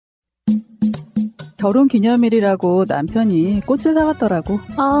결혼 기념일이라고 남편이 꽃을 사왔더라고.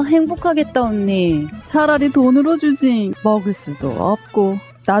 아, 행복하겠다, 언니. 차라리 돈으로 주지. 먹을 수도 없고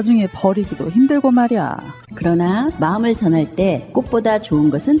나중에 버리기도 힘들고 말이야. 그러나 마음을 전할 때 꽃보다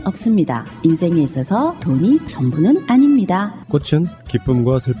좋은 것은 없습니다. 인생에 있어서 돈이 전부는 아닙니다. 꽃은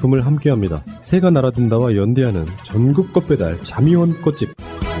기쁨과 슬픔을 함께합니다. 새가 날아든다와 연대하는 전국 꽃배달 자미원 꽃집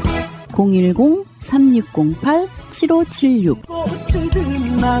 010-3608-7576.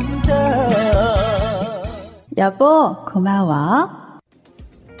 여보 고마워.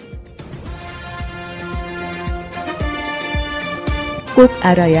 꼭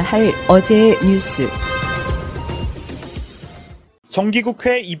알아야 할 어제의 뉴스.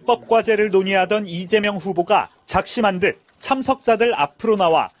 정기국회 입법과제를 논의하던 이재명 후보가 작심한 듯 참석자들 앞으로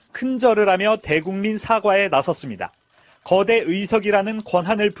나와 큰절을 하며 대국민 사과에 나섰습니다. 거대 의석이라는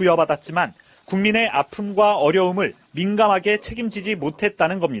권한을 부여받았지만 국민의 아픔과 어려움을 민감하게 책임지지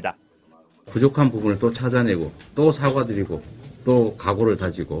못했다는 겁니다. 부족한 부분을 또 찾아내고 또 사과드리고 또 각오를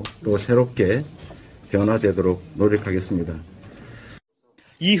다지고 또 새롭게 변화되도록 노력하겠습니다.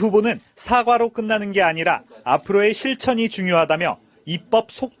 이 후보는 사과로 끝나는 게 아니라 앞으로의 실천이 중요하다며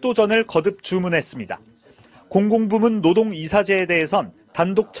입법 속도전을 거듭 주문했습니다. 공공부문 노동이사제에 대해선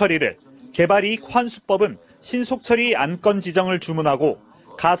단독 처리를, 개발이익 환수법은 신속처리 안건 지정을 주문하고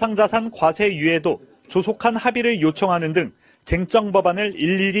가상자산 과세 유예도 조속한 합의를 요청하는 등 쟁점 법안을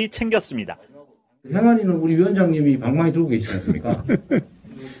일일이 챙겼습니다. 행안위는 우리 위원장님이 방망이 들고 계시지 않습니까?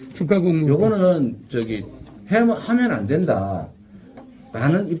 국가공무. 요거는 하면 안 된다.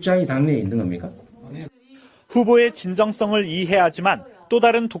 라는 입장이 당내에 있는 겁니까? 후보의 진정성을 이해하지만 또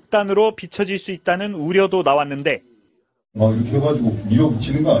다른 독단으로 비춰질 수 있다는 우려도 나왔는데 이렇게 해가지고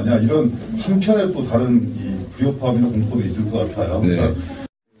밀어붙이는 거 아니야? 이런 한편에 또 다른 이 불협화음이나 공포도 있을 것 같아요. 네.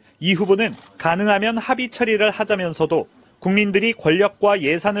 이 후보는 가능하면 합의 처리를 하자면서도 국민들이 권력과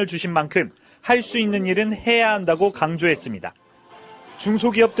예산을 주신 만큼 할 수 있는 일은 해야 한다고 강조했습니다.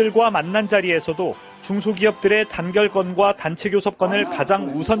 중소기업들과 만난 자리에서도 중소기업들의 단결권과 단체 교섭권을 가장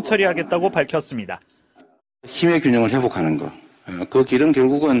우선 처리하겠다고 밝혔습니다. 힘의 균형을 회복하는 것. 그 길은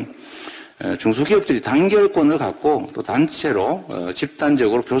결국은 중소기업들이 단결권을 갖고 또 단체로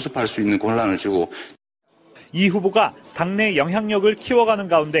집단적으로 교섭할 수 있는 권한을 주고. 이 후보가 당내 영향력을 키워가는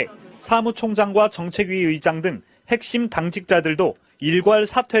가운데 사무총장과 정책위 의장 등 핵심 당직자들도 일괄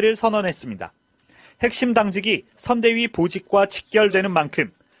사퇴를 선언했습니다. 핵심 당직이 선대위 보직과 직결되는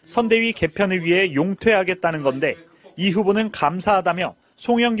만큼 선대위 개편을 위해 용퇴하겠다는 건데 이 후보는 감사하다며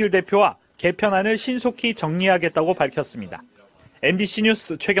송영길 대표와 개편안을 신속히 정리하겠다고 밝혔습니다. MBC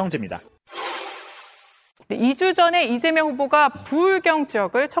뉴스 최경재입니다. 2주 전에 이재명 후보가 부울경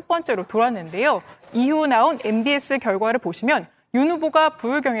지역을 첫 번째로 돌았는데요. 이후 나온 MBS 결과를 보시면 윤 후보가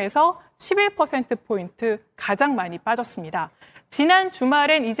부울경에서 11%포인트 가장 많이 빠졌습니다. 지난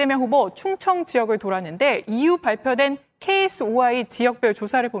주말엔 이재명 후보 충청 지역을 돌았는데 이후 발표된 KSOI 지역별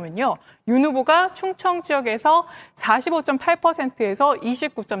조사를 보면요. 윤 후보가 충청 지역에서 45.8%에서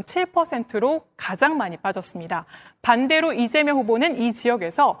 29.7%로 가장 많이 빠졌습니다. 반대로 이재명 후보는 이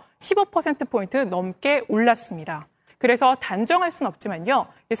지역에서 15%포인트 넘게 올랐습니다. 그래서 단정할 수는 없지만요.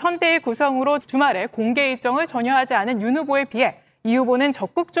 선대위 구성으로 주말에 공개 일정을 전혀 하지 않은 윤 후보에 비해 이 후보는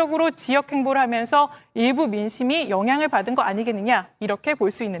적극적으로 지역 행보를 하면서 일부 민심이 영향을 받은 거 아니겠느냐 이렇게 볼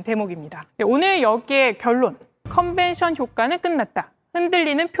수 있는 대목입니다. 오늘 여기에 결론, 컨벤션 효과는 끝났다.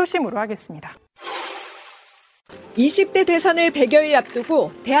 흔들리는 표심으로 하겠습니다. 20대 대선을 100여일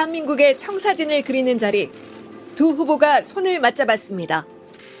앞두고 대한민국의 청사진을 그리는 자리, 두 후보가 손을 맞잡았습니다.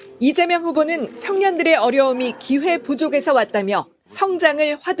 이재명 후보는 청년들의 어려움이 기회 부족에서 왔다며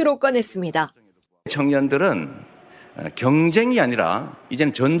성장을 화두로 꺼냈습니다. 청년들은 경쟁이 아니라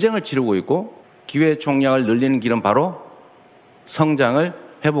이제는 전쟁을 치르고 있고 기회 총량을 늘리는 길은 바로 성장을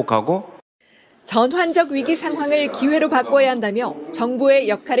회복하고 전환적 위기 상황을 기회로 바꿔야 한다며 정부의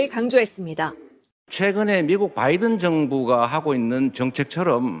역할을 강조했습니다. 최근에 미국 바이든 정부가 하고 있는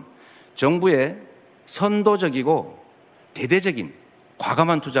정책처럼 정부의 선도적이고 대대적인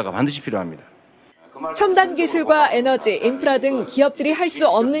과감한 투자가 반드시 필요합니다. 첨단 기술과 에너지, 인프라 등 기업들이 할 수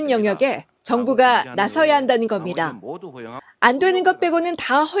없는 영역에 정부가 나서야 한다는 겁니다. 안 되는 것 빼고는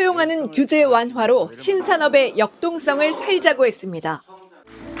다 허용하는 규제 완화로 신산업의 역동성을 살리자고 했습니다.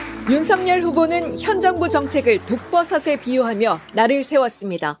 윤석열 후보는 현 정부 정책을 독버섯에 비유하며 날을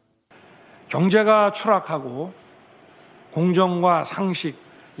세웠습니다. 경제가 추락하고 공정과 상식,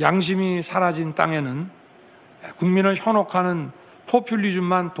 양심이 사라진 땅에는 국민을 현혹하는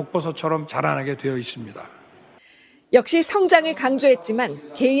포퓰리즘만 독버섯처럼 자라나게 되어 있습니다. 역시 성장을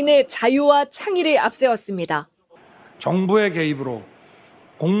강조했지만 개인의 자유와 창의를 앞세웠습니다. 정부의 개입으로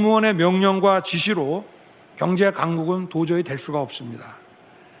공무원의 명령과 지시로 경제 강국은 도저히 될 수가 없습니다.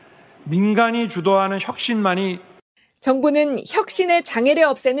 민간이 주도하는 혁신만이 정부는 혁신의 장애를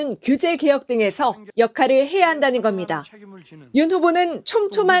없애는 규제 개혁 등에서 역할을 해야 한다는 겁니다. 윤 후보는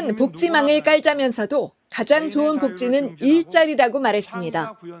촘촘한 복지망을 깔자면서도 가장 좋은 복지는 일자리라고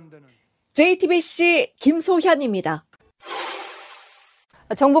말했습니다. JTBC 김소현입니다.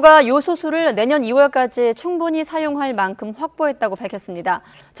 정부가 요소수를 내년 2월까지 충분히 사용할 만큼 확보했다고 밝혔습니다.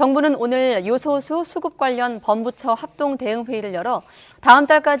 정부는 오늘 요소수 수급 관련 범부처 합동 대응회의를 열어 다음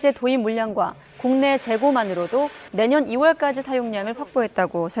달까지의 도입 물량과 국내 재고만으로도 내년 2월까지 사용량을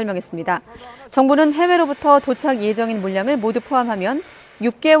확보했다고 설명했습니다. 정부는 해외로부터 도착 예정인 물량을 모두 포함하면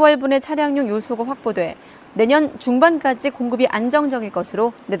 6개월분의 차량용 요소가 확보돼 내년 중반까지 공급이 안정적일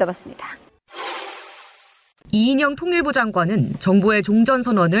것으로 내다봤습니다. 이인영 통일부 장관은 정부의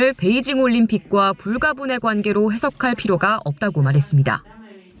종전선언을 베이징 올림픽과 불가분의 관계로 해석할 필요가 없다고 말했습니다.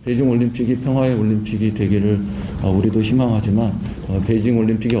 베이징 올림픽이 평화의 올림픽이 되기를 우리도 희망하지만 베이징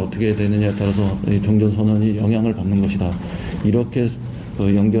올림픽이 어떻게 되느냐에 따라서 종전선언이 영향을 받는 것이다. 이렇게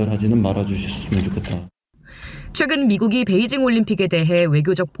연결하지는 말아주셨으면 좋겠다. 최근 미국이 베이징 올림픽에 대해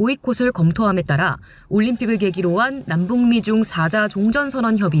외교적 보이콧을 검토함에 따라 올림픽을 계기로 한 남북미 중 4자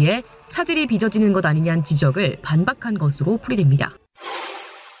종전선언 협의에 차질이 빚어지는 것 아니냐는 지적을 반박한 것으로 풀이됩니다.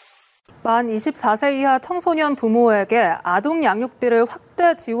 만 24세 이하 청소년 부모에게 아동 양육비를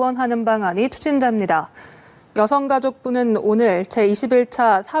확대 지원하는 방안이 추진됩니다. 여성가족부는 오늘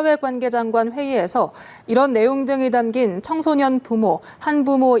제21차 사회관계장관 회의에서 이런 내용 등이 담긴 청소년 부모,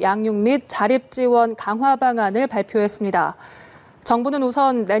 한부모 양육 및 자립지원 강화 방안을 발표했습니다. 정부는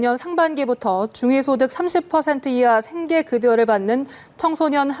우선 내년 상반기부터 중위소득 30% 이하 생계급여를 받는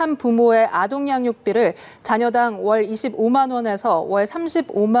청소년 한 부모의 아동양육비를 자녀당 월 25만 원에서 월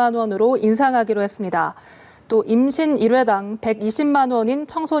 35만 원으로 인상하기로 했습니다. 또 임신 1회당 120만 원인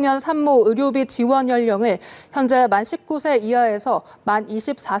청소년 산모 의료비 지원 연령을 현재 만 19세 이하에서 만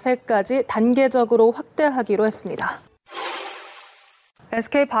 24세까지 단계적으로 확대하기로 했습니다.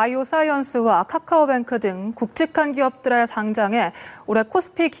 SK바이오사이언스와 카카오뱅크 등 굵직한 기업들의 상장에 올해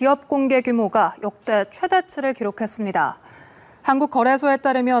코스피 기업 공개 규모가 역대 최대치를 기록했습니다. 한국거래소에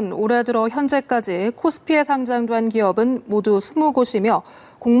따르면 올해 들어 현재까지 코스피에 상장된 기업은 모두 20곳이며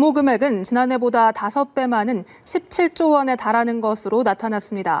공모 금액은 지난해보다 5배 많은 17조 원에 달하는 것으로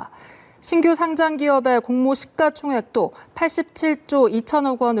나타났습니다. 신규 상장 기업의 공모 시가총액도 87조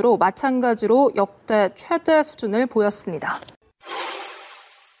 2천억 원으로 마찬가지로 역대 최대 수준을 보였습니다.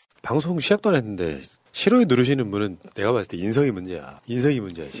 방송 시작도 안 했는데 싫어요 누르시는 분은 내가 봤을 때 인성이 문제야. 인성이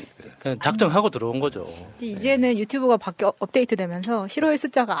문제야. 그냥 작정하고 들어온 거죠. 이제는 유튜브가 업데이트되면서 싫어요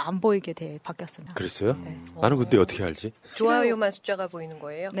숫자가 안 보이게 바뀌었습니다. 그랬어요? 네. 나는 근데 어떻게 알지? 좋아요만 숫자가 보이는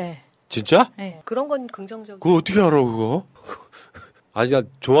거예요? 네. 진짜? 네. 그런 건 긍정적이에요. 그거 어떻게 알아 그거? 아니 난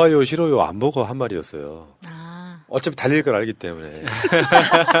좋아요 싫어요 안 보고 한 말이었어요. 어차피 달릴 걸 알기 때문에.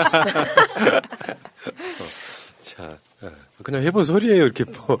 자. 그냥 해본 소리예요. 이렇게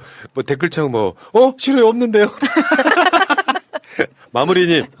뭐 댓글창 싫어요 없는데요.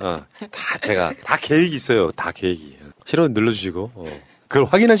 마무리님, 제가 다 계획이 있어요. 다 계획이. 싫어요 눌러주시고 그걸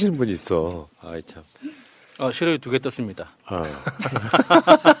확인하시는 분이 있어. 아이 참. 싫어요 2개 떴습니다.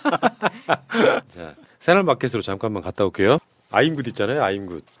 자, 새날마켓으로 잠깐만 갔다 올게요. 아임굿 있잖아요.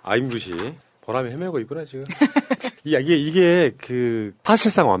 아임굿이 보람이 헤매고 있구나 지금. 이게 그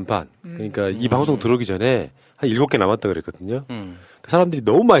사실상 완판. 그러니까 이 방송 들어오기 전에 한 7개 남았다 그랬거든요. 사람들이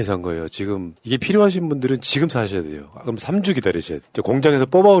너무 많이 산 거예요. 지금 이게 필요하신 분들은 지금 사셔야 돼요. 그럼 3주 기다리셔야 돼요. 공장에서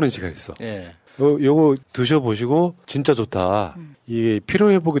뽑아오는 시간이 있어. 예. 요거 드셔보시고 진짜 좋다. 이게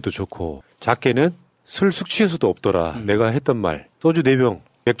피로회복에도 좋고 작게는 술 숙취해소도 없더라. 내가 했던 말. 소주 4병,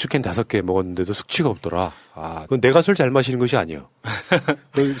 맥주캔 5개 먹었는데도 숙취가 없더라. 그건 내가 술 잘 마시는 것이 아니에요.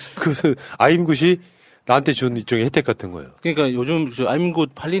 그 아임굿이 나한테 준 일종의 혜택 같은 거예요. 그러니까 요즘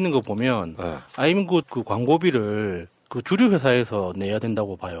아임굿 팔리는 거 보면 아임굿 그 광고비를 그 주류 회사에서 내야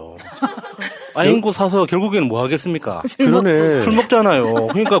된다고 봐요. 아임굿 사서 결국에는 뭐 하겠습니까? 그러네. 술 먹잖아요.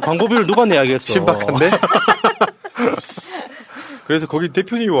 그러니까 광고비를 누가 내야겠어. 신박한데? 그래서 거기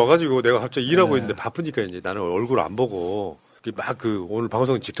대표님이 와가지고 내가 갑자기 일하고 있는데 바쁘니까 이제 나는 얼굴 안 보고 막 오늘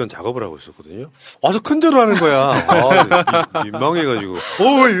방송 직전 작업을 하고 있었거든요. 와서 큰절을 하는 거야. 민망해가지고.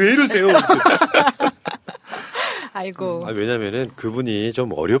 왜 이러세요? 아이고. 왜냐면은 그분이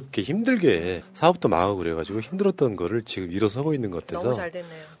좀 어렵게 힘들게 사업도 망하고 그래가지고 힘들었던 거를 지금 일어서고 있는 것 같아서. 너무 잘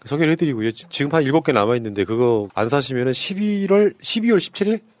됐네요. 소개를 해드리고요. 지금 한 7개 남아있는데 그거 안 사시면은 12월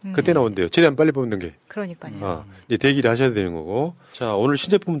 17일? 그때 나온대요. 최대한 빨리 뽑는 게. 그러니까요. 이제 대기를 하셔야 되는 거고. 자, 오늘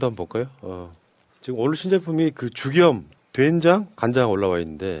신제품도 한번 볼까요? 지금 오늘 신제품이 그 죽염, 된장, 간장 올라와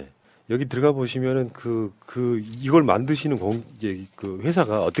있는데 여기 들어가 보시면은 이걸 만드시는 그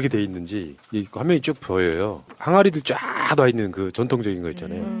회사가 어떻게 돼 있는지 이 화면이 쭉 보여요. 항아리들 쫙 와 있는 그 전통적인 거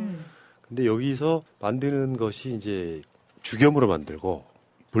있잖아요. 근데 여기서 만드는 것이 이제 죽염으로 만들고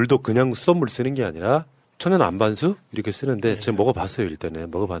물도 그냥 수돗물 쓰는 게 아니라 천연 안반수 이렇게 쓰는데 제가 먹어봤어요. 일단은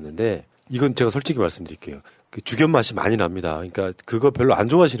먹어봤는데 이건 제가 솔직히 말씀드릴게요. 그 죽염 맛이 많이 납니다. 그러니까 그거 별로 안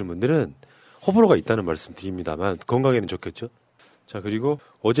좋아하시는 분들은 호불호가 있다는 말씀 드립니다만 건강에는 좋겠죠. 자, 그리고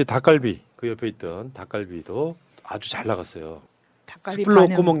어제 닭갈비 그 옆에 있던 닭갈비도 아주 잘 나갔어요. 닭갈비 숯불로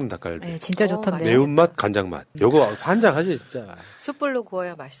반응. 구워 먹는 닭갈비. 네, 진짜 좋던데. 매운맛, 간장맛. 요거 환장하지 진짜. 숯불로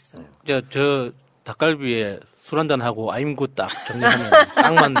구워야 맛있어요. 저 닭갈비에 술 한잔 하고 아임굿 딱 정리하면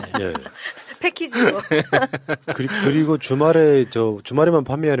딱 맞네. 예. 패키지로. 그리고 주말에만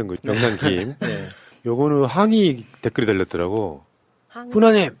판매하는 거 명란김. 네. 요거는 항의 댓글이 달렸더라고.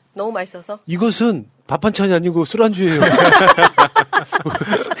 훈아님 너무 맛있어서. 이것은 밥 한찬이 아니고 술안주예요.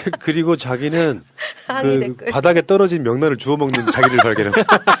 그리고 자기는 그 바닥에 떨어진 명란을 주워 먹는 자기를 발견해.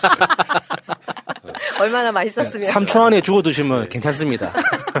 얼마나 맛있었으면. 3초 안에 주워 드시면 괜찮습니다.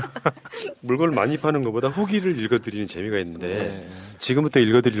 물건을 많이 파는 것보다 후기를 읽어드리는 재미가 있는데 지금부터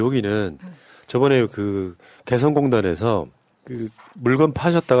읽어드릴 후기는 저번에 그 개성공단에서 그 물건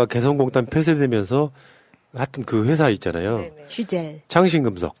파셨다가 개성공단 폐쇄되면서 하여튼 그 회사 있잖아요. 슈젤.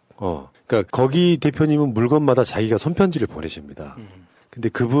 창신금속. 그러니까 거기 대표님은 물건마다 자기가 손편지를 보내십니다. 근데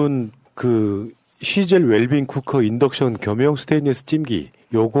그분 그 시젤 웰빙 쿠커 인덕션 겸용 스테인리스 찜기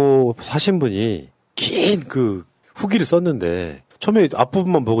요거 사신 분이 긴 그 후기를 썼는데 처음에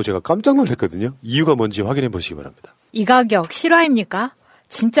앞부분만 보고 제가 깜짝 놀랐거든요. 이유가 뭔지 확인해 보시기 바랍니다. 이 가격 실화입니까?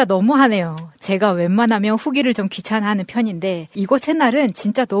 진짜 너무하네요. 제가 웬만하면 후기를 좀 귀찮아하는 편인데 이곳 새날은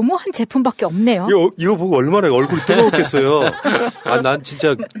진짜 너무한 제품밖에 없네요. 이거 보고 얼마나 얼굴이 뜨거웠겠어요. 난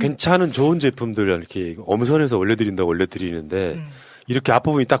진짜 괜찮은 좋은 제품들 이렇게 엄선해서 올려드리는데 이렇게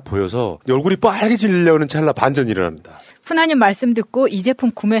앞부분이 딱 보여서 얼굴이 빨개지려는 찰나 반전이 일어납니다. 푸나님 말씀 듣고 이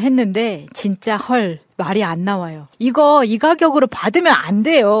제품 구매했는데 진짜 헐 말이 안 나와요. 이거 이 가격으로 받으면 안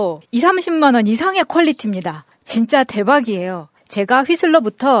돼요. 20-30만 원 이상의 퀄리티입니다. 진짜 대박이에요. 제가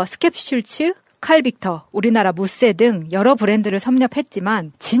휘슬러부터 스캡슐츠, 칼빅터, 우리나라 무쇠 등 여러 브랜드를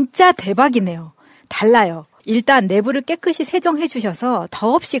섭렵했지만 진짜 대박이네요. 달라요. 일단 내부를 깨끗이 세정해 주셔서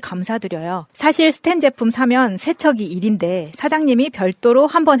더없이 감사드려요. 사실 스텐 제품 사면 세척이 일인데 사장님이 별도로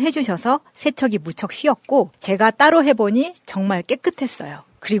한번 해주셔서 세척이 무척 쉬웠고 제가 따로 해보니 정말 깨끗했어요.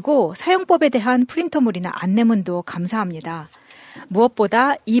 그리고 사용법에 대한 프린터물이나 안내문도 감사합니다.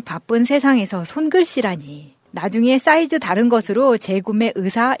 무엇보다 이 바쁜 세상에서 손글씨라니. 나중에 사이즈 다른 것으로 재구매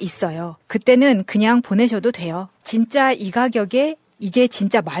의사 있어요. 그때는 그냥 보내셔도 돼요. 진짜 이 가격에 이게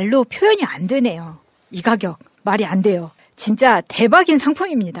진짜 말로 표현이 안 되네요. 이 가격 말이 안 돼요. 진짜 대박인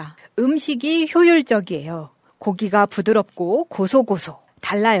상품입니다. 음식이 효율적이에요. 고기가 부드럽고 고소고소.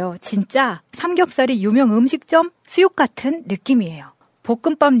 달라요. 진짜 삼겹살이 유명 음식점 수육 같은 느낌이에요.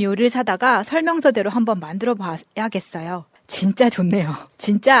 볶음밥 요리를 사다가 설명서대로 한번 만들어 봐야겠어요. 진짜 좋네요.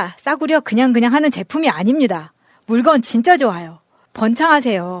 진짜 싸구려 그냥 하는 제품이 아닙니다. 물건 진짜 좋아요.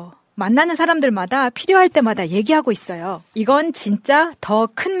 번창하세요. 만나는 사람들마다 필요할 때마다 얘기하고 있어요. 이건 진짜 더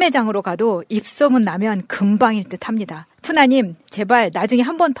큰 매장으로 가도 입소문 나면 금방일 듯 합니다. 푸나님, 제발 나중에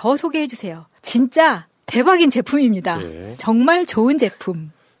한 번 더 소개해 주세요. 진짜 대박인 제품입니다. 네. 정말 좋은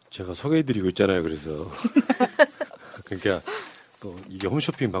제품. 제가 소개해드리고 있잖아요. 그래서 그러니까 또 이게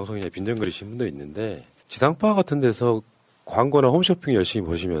홈쇼핑 방송이냐 빈정거리시는 분도 있는데 지상파 같은 데서 광고나 홈쇼핑 열심히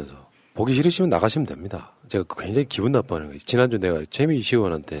보시면서 보기 싫으시면 나가시면 됩니다. 제가 굉장히 기분 나빠하는 거예요. 지난주 내가 최미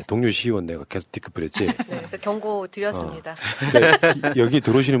시의원한테 동료 시의원 내가 계속 뒤끝부렸지. 네, 그래서 경고 드렸습니다. 여기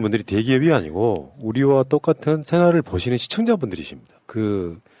들어오시는 분들이 대기업이 아니고 우리와 똑같은 생활을 보시는 시청자분들이십니다.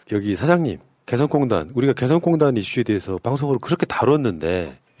 여기 사장님 개성공단 우리가 개성공단 이슈에 대해서 방송으로 그렇게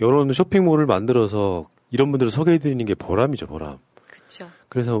다뤘는데 이런 쇼핑몰을 만들어서 이런 분들을 소개해드리는 게 보람이죠, 보람. 그렇죠.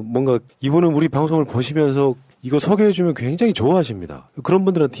 그래서 뭔가 이분은 우리 방송을 보시면서 이거 소개해주면 굉장히 좋아하십니다. 그런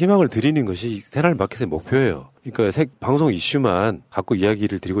분들한테 희망을 드리는 것이 새날 마켓의 목표예요. 그러니까 방송 이슈만 갖고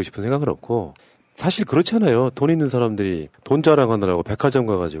이야기를 드리고 싶은 생각은 없고 사실 그렇잖아요. 돈 있는 사람들이 돈 자랑하느라고 백화점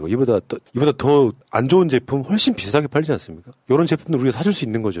가가지고 이보다 더 안 좋은 제품 훨씬 비싸게 팔지 않습니까? 이런 제품들 우리가 사줄 수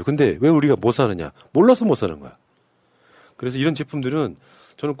있는 거죠. 근데 왜 우리가 못 사느냐? 몰라서 못 사는 거야. 그래서 이런 제품들은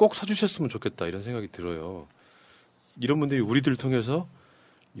저는 꼭 사주셨으면 좋겠다 이런 생각이 들어요. 이런 분들이 우리들을 통해서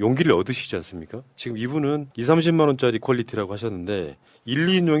용기를 얻으시지 않습니까? 지금 이분은 20-30만 원짜리 퀄리티라고 하셨는데 1,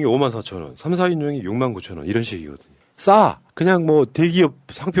 2인용이 54,000원, 3, 4인용이 69,000원 이런 식이거든요. 싸! 그냥 뭐 대기업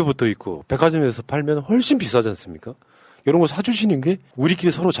상표 붙어 있고 백화점에서 팔면 훨씬 비싸지 않습니까? 이런 거 사주시는 게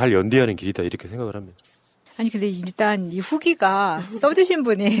우리끼리 서로 잘 연대하는 길이다 이렇게 생각을 합니다. 아니 근데 일단 이 후기가 써주신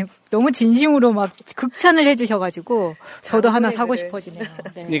분이 너무 진심으로 막 극찬을 해주셔가지고 저도 하나 사고 싶어지네요.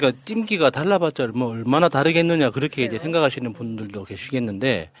 네. 그러니까 찜기가 달라봤자 뭐 얼마나 다르겠느냐 그렇게 이제 생각하시는 분들도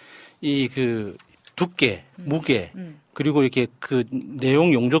계시겠는데 이 그 두께, 무게 그리고 이렇게 그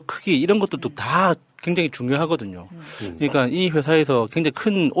내용 용적 크기 이런 것들도 다 굉장히 중요하거든요. 그러니까 이 회사에서 굉장히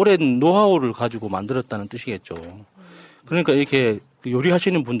큰 오랜 노하우를 가지고 만들었다는 뜻이겠죠. 그러니까 이렇게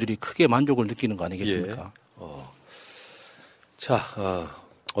요리하시는 분들이 크게 만족을 느끼는 거 아니겠습니까? 예. 자,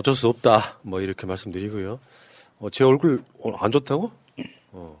 어쩔 수 없다. 뭐 이렇게 말씀드리고요. 제 얼굴 안 좋다고?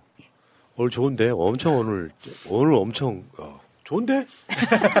 오늘 좋은데 오늘 엄청 좋은데?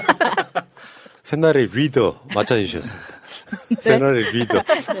 새날의 리더 마찬이 주셨습니다. 네? 새날의 리더.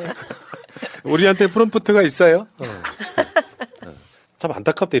 우리한테 프롬프트가 있어요? 참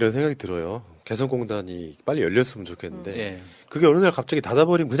안타깝다 이런 생각이 들어요. 개성공단이 빨리 열렸으면 좋겠는데 예. 그게 어느 날 갑자기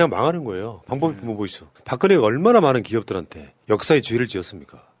닫아버리면 그냥 망하는 거예요. 방법이 뭐 있어. 박근혜가 얼마나 많은 기업들한테 역사의 죄를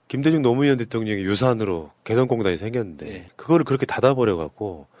지었습니까? 김대중 노무현 대통령의 유산으로 개성공단이 생겼는데 예. 그거를 그렇게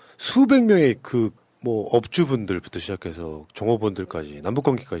닫아버려갖고 수백 명의 업주분들부터 시작해서 종업원들까지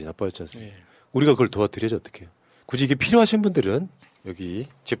남북관계까지 나빠졌지 않습니까? 예. 우리가 그걸 도와드려야지 어떻게 해요. 굳이 이게 필요하신 분들은 여기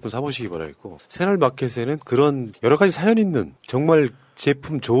제품 사보시기 바라겠고 새날마켓에는 그런 여러 가지 사연 있는 정말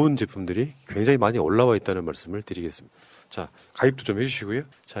좋은 제품들이 굉장히 많이 올라와 있다는 말씀을 드리겠습니다. 자, 가입도 좀 해주시고요.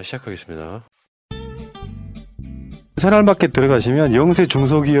 자, 시작하겠습니다. 새날마켓 들어가시면 영세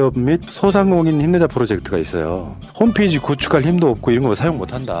중소기업 및 소상공인 힘내자 프로젝트가 있어요. 홈페이지 구축할 힘도 없고 이런 거 사용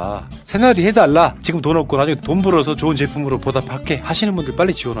못한다. 새날이 해달라. 지금 돈 없고 나중에 돈 벌어서 좋은 제품으로 보답할게 하시는 분들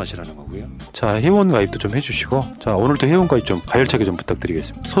빨리 지원하시라는 거고요. 자, 회원 가입도 좀 해주시고 자, 오늘도 회원 가입 좀 가열차게 좀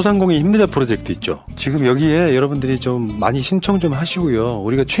부탁드리겠습니다. 소상공인 힘내자 프로젝트 있죠. 지금 여기에 여러분들이 좀 많이 신청 좀 하시고요.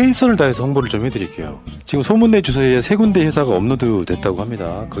 우리가 최선을 다해서 홍보를 좀 해드릴게요. 지금 소문내 주소에 3군데 회사가 업로드 됐다고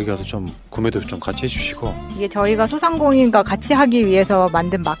합니다. 거기 가서 좀 구매도 좀 같이 해주시고 이게 저희가 소상공인과 같이 하기 위해서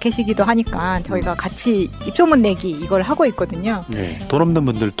만든 마켓이기도 하니까 저희가 같이 입소문 내기 이걸 하고 있거든요. 네, 돈 없는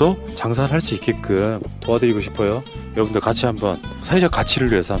분들도 장사를 할 수 있게끔 도와드리고 싶어요. 여러분들 같이 한번 사회적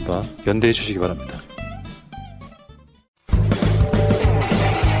가치를 위해서 한번 연대해 주시기 바랍니다.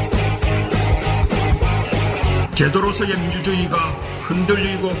 제도로서의 민주주의가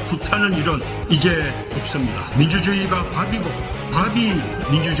흔들리고 구타는 일은 이제 없습니다. 민주주의가 밥이고 밥이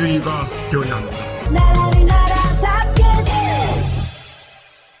민주주의가 되어야 합니다.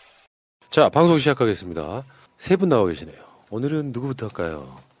 자, 방송 시작하겠습니다. 3분 나와 계시네요. 오늘은 누구부터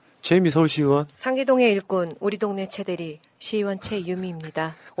할까요? 최유미 서울시의원. 상계동의 일꾼 우리 동네 최대리 시의원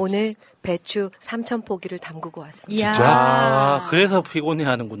최유미입니다. 오늘 배추 3,000포기를 담그고 왔습니다. 진짜? 그래서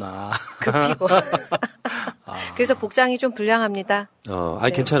피곤해하는구나. 그 피곤. 그래서 복장이 좀 불량합니다.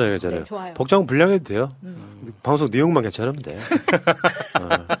 네. 괜찮아요. 네, 좋아요. 복장은 불량해도 돼요. 방송 내용만 괜찮으면 돼.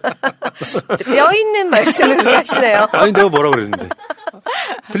 뼈 있는 말씀을 그렇게 하시네요. 아니, 내가 뭐라 그랬는데.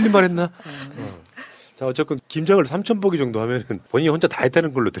 틀린 말 했나? 자, 어쨌건 김장을 3,000포기 정도 하면은 본인이 혼자 다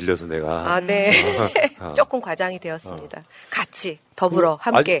했다는 걸로 들려서 내가. 네. 조금 과장이 되었습니다. 같이 더불어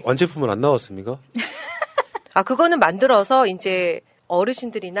함께. 아직 완제품은 안 나왔습니까? 그거는 만들어서 이제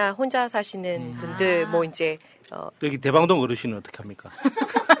어르신들이나 혼자 사시는 분들 여기 대방동 어르신은 어떻게 합니까?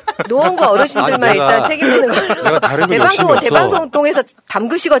 노원과 어르신들만 일단 책임지는 걸로. 내가 다른 건 욕심이 없어. 대방동에서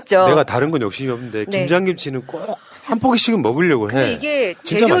담그시겠죠. 내가 다른 건 욕심이 없는데 네. 김장김치는 꼭 한 포기씩은 먹으려고 해. 이게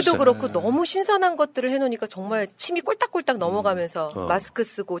재료도 그렇고 너무 신선한 것들을 해놓으니까 정말 침이 꼴딱꼴딱 넘어가면서 마스크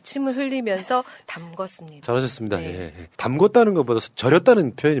쓰고 침을 흘리면서 담궜습니다. 잘하셨습니다. 네. 예. 담궜다는 것보다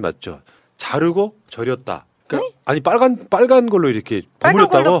절였다는 표현이 맞죠. 자르고 절였다. 그러니까 네? 아니 빨간 걸로 이렇게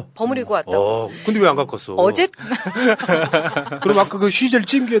버무렸다고? 버무리고 왔다고. 근데 왜 안 갖고 왔어? 어제 그럼 아까 그 쉬젤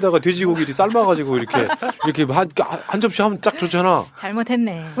찜기에다가 돼지고기를 삶아가지고 이렇게 한 접시 하면 딱 좋잖아.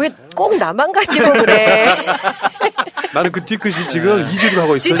 잘못했네. 왜 꼭 나만 가지고 그래? 나는 그 뒤끝이 지금 2주를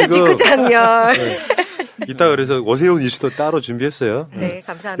하고 있어. 진짜 뒤끝 장렬. 네. 이따 그래서 오세훈 이슈도 따로 준비했어요. 네,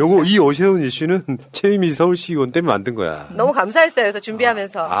 감사합니다. 이 오세훈 이슈는 최유미 서울시의원 때문에 만든 거야. 너무 감사했어요. 그래서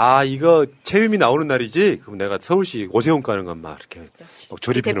준비하면서. 이거 최유미 나오는 날이지? 그럼 내가 서울시 오세훈 가는 건 막 이렇게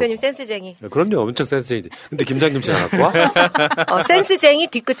조립해놓고. 대표님 센스쟁이. 그럼요. 엄청 센스쟁이. 근데 김장김치 안 갖고 와? 센스쟁이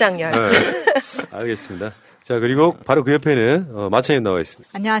뒤끝 장렬. 네. 알겠습니다. 자, 그리고 바로 그 옆에는 마차님 나와 있습니다.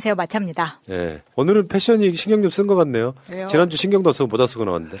 안녕하세요. 마차입니다. 네. 오늘은 패션이 신경 좀 쓴 것 같네요. 왜요? 지난주 신경도 안 쓰고 모자 쓰고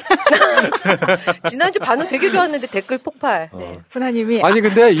나왔는데. 지난주 반응 되게 좋았는데 댓글 폭발. 네. 푸나님이 아니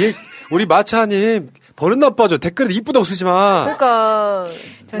근데 우리 마차님 버릇 나빠져. 댓글에 이쁘다고 쓰지 마. 그러니까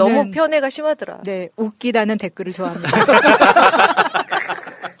너무 편애가 심하더라. 네, 웃기다는 댓글을 좋아합니다.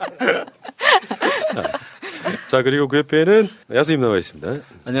 자, 그리고 그 옆에는 야수님 나와 있습니다.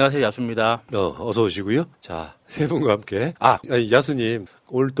 안녕하세요, 야수입니다. 어서 오시고요. 자, 3분과 함께. 야수님,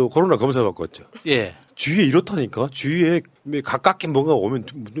 오늘 또 코로나 검사 받고 왔죠? 예. 주위에 이렇다니까? 주위에 가깝게 뭔가 오면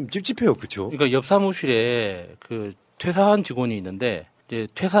좀 찝찝해요, 그쵸? 그러니까 옆 사무실에 퇴사한 직원이 있는데, 이제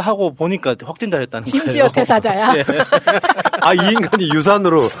퇴사하고 보니까 확진자였다는 거예요. 심지어 퇴사자야? 예. 이 인간이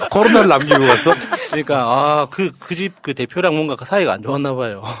유산으로 코로나를 남기고 갔어? 그러니까 그 집 그 대표랑 뭔가 사이가 안 좋았나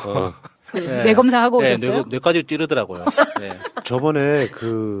봐요. 네. 뇌 검사하고 오셨어요? 뇌까지 찌르더라고요. 네. 저번에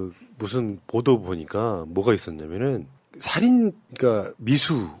그 무슨 보도 보니까 뭐가 있었냐면은 살인, 그러니까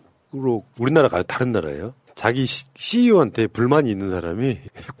미수로 우리나라가 다른 나라예요. 자기 CEO한테 불만이 있는 사람이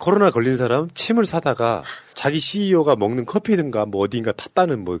코로나 걸린 사람 침을 사다가 자기 CEO가 먹는 커피든가 뭐 어딘가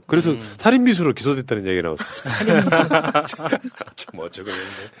탔다는 뭐 그래서 살인 미수로 기소됐다는 얘기가 나왔어요. 좀 어쩌겠는데.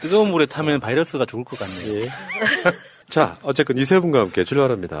 뜨거운 물에 타면 바이러스가 죽을 것 같네요. 예. 자, 어쨌든 이 세 분과 함께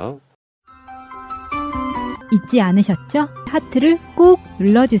출발합니다. 잊지 않으셨죠? 하트를 꼭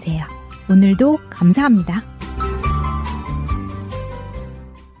눌러주세요. 오늘도 감사합니다.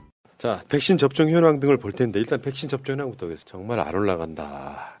 자, 백신 접종 현황 등을 볼 텐데 일단 백신 접종 현황부터 보겠습니다. 정말 안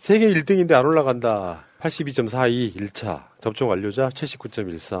올라간다. 세계 1등인데 안 올라간다. 82.42 1차 접종 완료자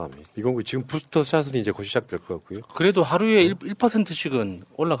 79.13. 이건 지금 부스터 샷은 이제 곧 시작될 것 같고요. 그래도 하루에 1%씩은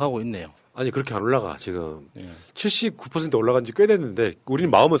올라가고 있네요. 아니 그렇게 안 올라가 지금. 79% 올라간 지 꽤 됐는데 우리는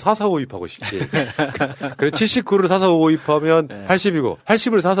마음은 4452입하고 싶지. 그래 79를 4452입하면 80이고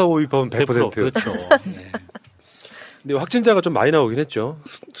 80을 4452입하면 100%. 그렇죠. 네. 근데 확진자가 좀 많이 나오긴 했죠.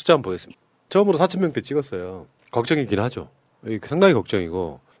 숫자 한번 보겠습니다. 처음으로 4,000명대 찍었어요. 걱정이긴 하죠. 상당히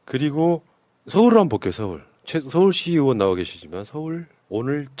걱정이고. 그리고 서울을 한번 볼게요. 서울시 의원 나와 계시지만 서울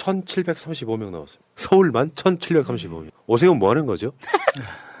오늘 1,735명 나왔어요. 서울만 1,735명. 오세훈 뭐 하는 거죠?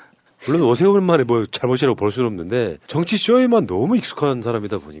 물론 오세훈만의 뭐 잘못이라고 볼 수는 없는데 정치 쇼에만 너무 익숙한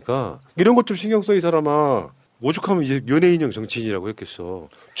사람이다 보니까 이런 것 좀 신경 써 이 사람아. 오죽하면 이제 연예인형 정치인이라고 했겠어.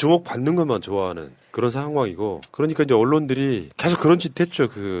 주목 받는 것만 좋아하는 그런 상황이고. 그러니까 이제 언론들이 계속 그런 짓 했죠.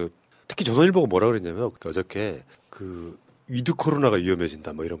 특히 조선일보가 뭐라 그랬냐면 어저께 위드 코로나가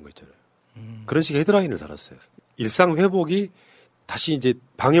위험해진다 뭐 이런 거 있잖아요. 그런 식의 헤드라인을 달았어요. 일상 회복이 다시 이제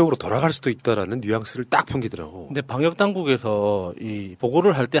방역으로 돌아갈 수도 있다라는 뉘앙스를 딱 풍기더라고. 근데 방역 당국에서 이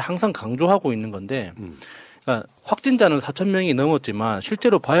보고를 할 때 항상 강조하고 있는 건데 그러니까 확진자는 4,000명이 넘었지만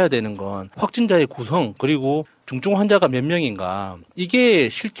실제로 봐야 되는 건 확진자의 구성 그리고 중증 환자가 몇 명인가 이게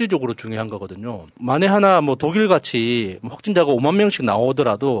실질적으로 중요한 거거든요. 만에 하나 뭐 독일같이 확진자가 5만 명씩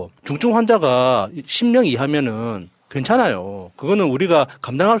나오더라도 중증 환자가 10명 이하면은 괜찮아요. 그거는 우리가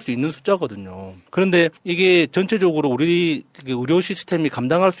감당할 수 있는 숫자거든요. 그런데 이게 전체적으로 우리 의료 시스템이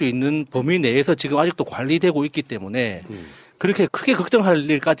감당할 수 있는 범위 내에서 지금 아직도 관리되고 있기 때문에 그렇게 크게 걱정할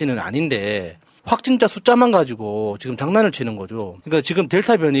일까지는 아닌데 확진자 숫자만 가지고 지금 장난을 치는 거죠. 그러니까 지금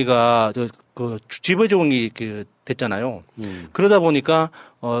델타 변이가 지배종이 됐잖아요. 그러다 보니까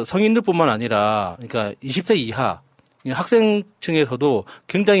성인들뿐만 아니라 그러니까 20세 이하 학생층에서도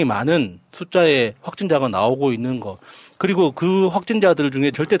굉장히 많은 숫자의 확진자가 나오고 있는 거. 그리고 그 확진자들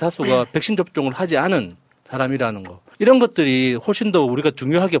중에 절대 다수가 백신 접종을 하지 않은 사람이라는 거. 이런 것들이 훨씬 더 우리가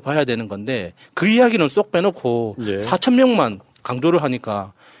중요하게 봐야 되는 건데 그 이야기는 쏙 빼놓고 4,000명만 강조를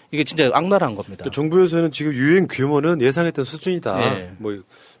하니까 이게 진짜 악랄한 겁니다. 정부에서는 지금 유행 규모는 예상했던 수준이다. 네.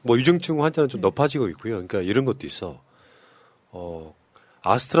 뭐 유증증 환자는 좀 높아지고 있고요. 그러니까 이런 것도 있어.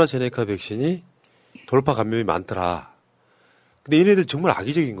 아스트라제네카 백신이 돌파 감염이 많더라. 근데 얘네들 정말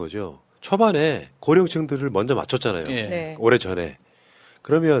악의적인 거죠. 초반에 고령층들을 먼저 맞췄잖아요. 네. 오래 전에.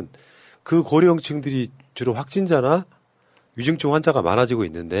 그러면 그 고령층들이 주로 확진자나 위중증 환자가 많아지고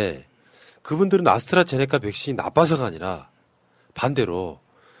있는데 그분들은 아스트라제네카 백신이 나빠서가 아니라 반대로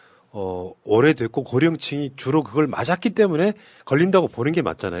오래됐고 고령층이 주로 그걸 맞았기 때문에 걸린다고 보는 게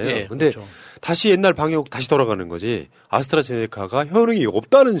맞잖아요. 네, 근데 그렇죠. 다시 옛날 방역 다시 돌아가는 거지. 아스트라제네카가 효능이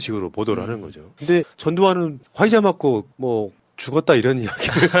없다는 식으로 보도를 하는 거죠. 근데 전두환은 화이자 맞고 뭐 죽었다 이런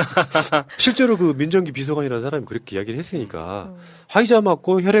이야기를 실제로 그 민정기 비서관이라는 사람이 그렇게 이야기를 했으니까 화이자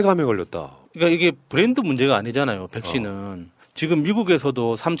맞고 혈액암에 걸렸다. 그러니까 이게 브랜드 문제가 아니잖아요. 백신은. 지금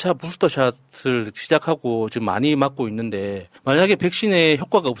미국에서도 3차 부스터샷을 시작하고 지금 많이 맞고 있는데 만약에 백신에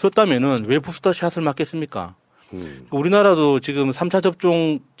효과가 없었다면은 왜 부스터샷을 맞겠습니까? 우리나라도 지금 3차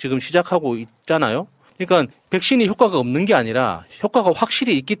접종 지금 시작하고 있잖아요. 그러니까 백신이 효과가 없는 게 아니라 효과가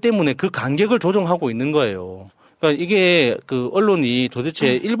확실히 있기 때문에 그 간격을 조정하고 있는 거예요. 그러니까 이게 언론이 도대체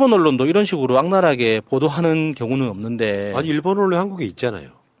일본 언론도 이런 식으로 악랄하게 보도하는 경우는 없는데. 아니 일본 언론 한국에 있잖아요.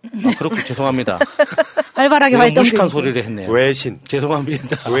 그렇고 죄송합니다. 활발하게 활동 무식한 소리를 했네요. 외신.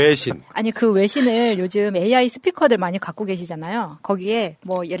 죄송합니다. 외신. 아니 그 외신을 요즘 AI 스피커들 많이 갖고 계시잖아요. 거기에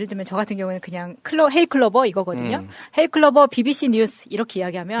뭐 예를 들면 저 같은 경우는 그냥 헤이클로버 이거거든요. 헤이클로버 BBC 뉴스 이렇게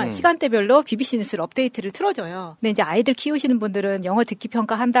이야기하면 시간대별로 BBC 뉴스를 업데이트를 틀어줘요. 근데 이제 아이들 키우시는 분들은 영어 듣기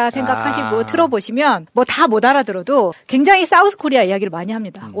평가한다 생각하시고 틀어보시면 뭐 다 못 알아들어도 굉장히 사우스 코리아 이야기를 많이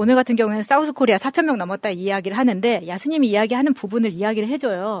합니다. 오늘 같은 경우는 사우스 코리아 4,000명 넘었다 이 이야기를 하는데 야수님이 이야기하는 부분을 이야기를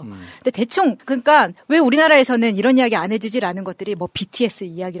해줘요. 근데 대충 그러니까 왜 우리나라에서는 이런 이야기 안 해주지라는 것들이 뭐 BTS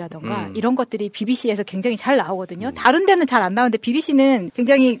이야기라던가 이런 것들이 BBC에서 굉장히 잘 나오거든요. 다른 데는 잘 안 나오는데 BBC는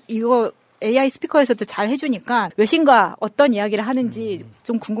굉장히 이거 AI 스피커에서도 잘 해주니까 외신과 어떤 이야기를 하는지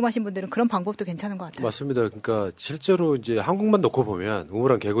좀 궁금하신 분들은 그런 방법도 괜찮은 것 같아요. 맞습니다. 그러니까 실제로 이제 한국만 놓고 보면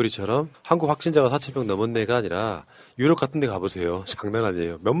우물안 개구리처럼 한국 확진자가 4,000명 넘었네가 아니라 유럽 같은 데 가보세요. 장난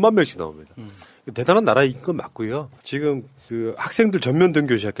아니에요. 몇만 명씩 나옵니다. 대단한 나라인 건 맞고요. 지금 그 학생들 전면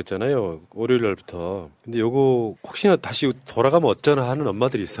등교 시작했잖아요. 월요일 날부터. 근데 요거 혹시나 다시 돌아가면 어쩌나 하는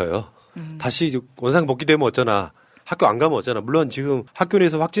엄마들이 있어요. 다시 원상 복귀되면 어쩌나. 학교 안 가면 어쩌나. 물론 지금 학교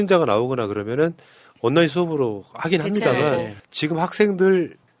내에서 확진자가 나오거나 그러면은 온라인 수업으로 하긴 합니다만 지금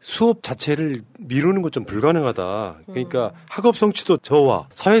학생들 수업 자체를 미루는 건 좀 불가능하다. 그러니까 학업 성취도 저하,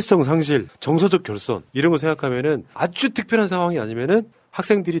 사회성 상실, 정서적 결손 이런 거 생각하면은 아주 특별한 상황이 아니면은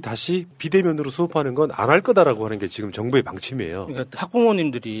학생들이 다시 비대면으로 수업하는 건 안 할 거다라고 하는 게 지금 정부의 방침이에요. 그러니까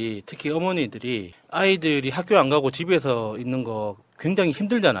학부모님들이 특히 어머니들이 아이들이 학교 안 가고 집에서 있는 거 굉장히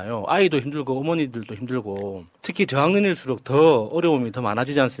힘들잖아요. 아이도 힘들고 어머니들도 힘들고 특히 저학년일수록 더 어려움이 더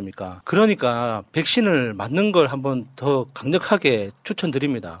많아지지 않습니까? 그러니까 백신을 맞는 걸 한번 더 강력하게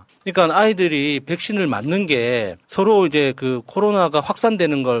추천드립니다. 그러니까 아이들이 백신을 맞는 게 서로 이제 그 코로나가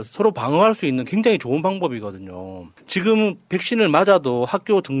확산되는 걸 서로 방어할 수 있는 굉장히 좋은 방법이거든요. 지금 백신을 맞아도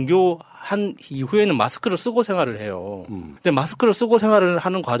학교 등교한 이후에는 마스크를 쓰고 생활을 해요. 근데 마스크를 쓰고 생활을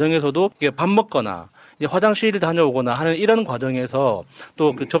하는 과정에서도 이게 밥 먹거나 이제 화장실 다녀오거나 하는 이런 과정에서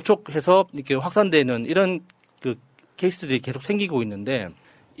또 그 접촉해서 이렇게 확산되는 이런 그 케이스들이 계속 생기고 있는데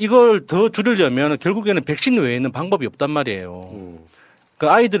이걸 더 줄이려면 결국에는 백신 외에는 방법이 없단 말이에요. 그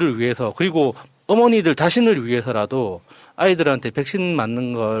아이들을 위해서 그리고 어머니들 자신을 위해서라도 아이들한테 백신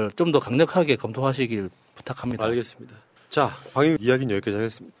맞는 걸 좀 더 강력하게 검토하시길 부탁합니다. 알겠습니다. 자, 방역 이야기는 여기까지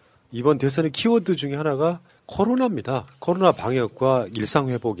하겠습니다. 이번 대선의 키워드 중에 하나가 코로나입니다. 코로나 방역과 일상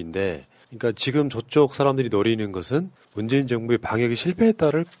회복인데 그러니까 지금 저쪽 사람들이 노리는 것은 문재인 정부의 방역이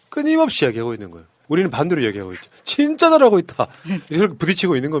실패했다를 끊임없이 이야기하고 있는 거예요. 우리는 반대로 이야기하고 있죠. 진짜 잘하고 있다. 이렇게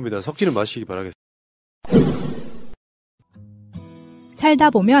부딪히고 있는 겁니다. 섞이는 마시기 바라겠습니다. 살다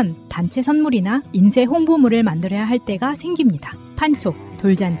보면 단체 선물이나 인쇄 홍보물을 만들어야 할 때가 생깁니다. 판촉,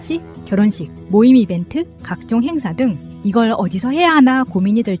 돌잔치, 결혼식, 모임 이벤트, 각종 행사 등 이걸 어디서 해야 하나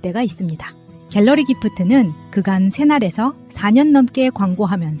고민이 될 때가 있습니다. 갤러리 기프트는 그간 새날에서 4년 넘게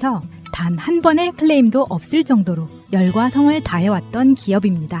광고하면서 단 한 번의 클레임도 없을 정도로 열과 성을 다해왔던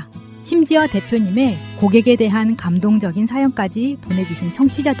기업입니다. 심지어 대표님의 고객에 대한 감동적인 사연까지 보내주신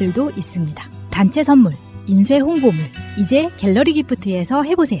청취자들도 있습니다. 단체 선물, 인쇄 홍보물, 이제 갤러리 기프트에서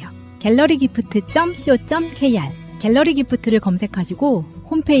해보세요. 갤러리기프트.co.kr 갤러리 기프트를 검색하시고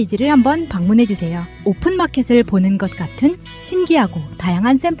홈페이지를 한번 방문해주세요. 오픈마켓을 보는 것 같은 신기하고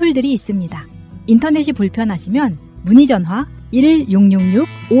다양한 샘플들이 있습니다. 인터넷이 불편하시면 문의전화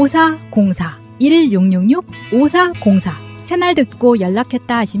 1666-5404 1666-5404 새날 듣고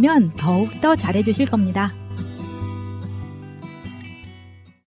연락했다 하시면 더욱더 잘해주실 겁니다.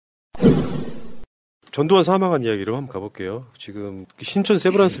 전두환 사망한 이야기로 한번 가볼게요. 지금 신촌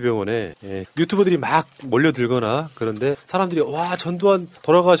세브란스 병원에 유튜버들이 막 몰려들거나 그런데 사람들이 와 전두환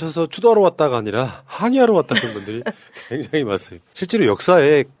돌아가셔서 추도하러 왔다가 아니라 항의하러 왔다는 분들이 굉장히 많았어요. 실제로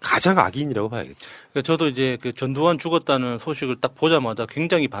역사의 가장 악인이라고 봐야겠죠. 저도 이제 그 전두환 죽었다는 소식을 딱 보자마자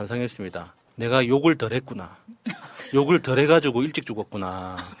굉장히 반성했습니다. 내가 욕을 덜 했구나. 욕을 덜 해가지고 일찍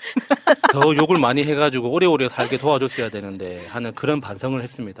죽었구나. 더 욕을 많이 해가지고 오래오래 살게 도와줬어야 되는데 하는 그런 반성을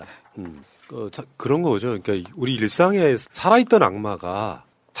했습니다. 그런 거죠. 그러니까 우리 일상에 살아있던 악마가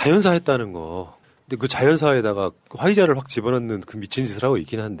자연사했다는 거. 근데 그 자연사에다가 화이자를 확 집어넣는 그 미친 짓을 하고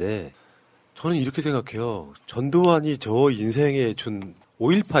있긴 한데 저는 이렇게 생각해요. 전두환이 저 인생에 준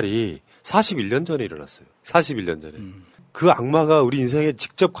 5.18이 41년 전에 일어났어요. 41년 전에. 그 악마가 우리 인생에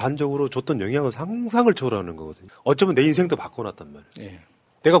직접 간접으로 줬던 영향은 상상을 초월하는 거거든요. 어쩌면 내 인생도 바꿔놨단 말이에요.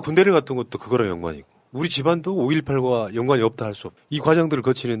 내가 군대를 갔던 것도 그거랑 연관이고 우리 집안도 5.18과 연관이 없다 할 수 없고 이 과정들을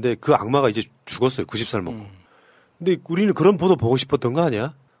거치는데 그 악마가 이제 죽었어요. 90살 먹고. 근데 우리는 그런 보도 보고 싶었던 거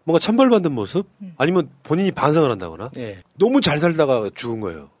아니야? 뭔가 천벌받는 모습? 아니면 본인이 반성을 한다거나? 너무 잘 살다가 죽은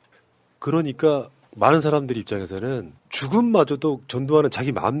거예요. 그러니까 많은 사람들 입장에서는 죽음마저도 전두환은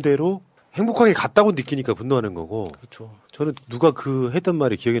자기 마음대로 행복하게 갔다고 느끼니까 분노하는 거고. 그렇죠. 저는 누가 그 했던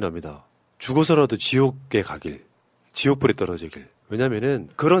말이 기억이 납니다. 죽어서라도 지옥에 가길. 지옥불에 떨어지길. 왜냐면은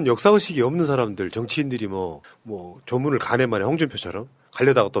그런 역사의식이 없는 사람들, 정치인들이 뭐 조문을 가네 마네 홍준표처럼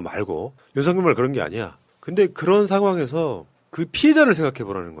가려다가 또 말고 윤석열만 그런 게 아니야. 근데 그런 상황에서 그 피해자를 생각해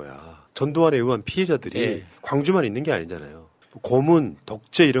보라는 거야. 전두환에 의한 피해자들이 광주만 있는 게 아니잖아요. 고문,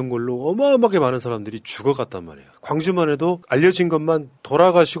 덕제 이런 걸로 어마어마하게 많은 사람들이 죽어갔단 말이에요. 광주만 해도 알려진 것만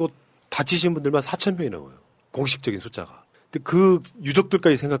돌아가시고 다치신 분들만 4,000명이 나와요. 공식적인 숫자가. 근데 그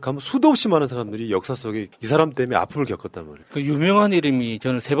유족들까지 생각하면 수도 없이 많은 사람들이 역사 속에 이 사람 때문에 아픔을 겪었단 말이에요. 그 유명한 이름이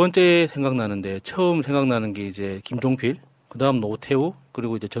저는 세 번째 생각나는데 처음 생각나는 게 이제 김종필 그다음 노태우,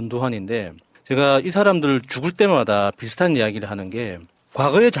 그리고 이제 전두환인데 제가 이 사람들 죽을 때마다 비슷한 이야기를 하는 게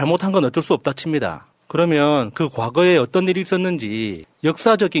과거에 잘못한 건 어쩔 수 없다 칩니다. 그러면 그 과거에 어떤 일이 있었는지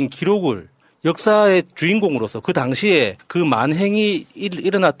역사적인 기록을 역사의 주인공으로서 그 당시에 그 만행이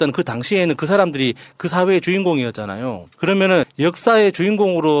일어났던 그 당시에는 그 사람들이 그 사회의 주인공이었잖아요. 그러면은 역사의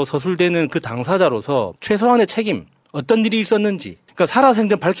주인공으로 서술되는 그 당사자로서 최소한의 책임, 어떤 일이 있었는지, 그러니까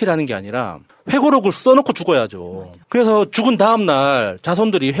살아생전 밝히라는 게 아니라 회고록을 써놓고 죽어야죠. 그래서 죽은 다음 날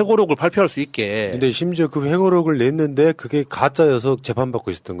자손들이 회고록을 발표할 수 있게. 근데 심지어 그 회고록을 냈는데 그게 가짜여서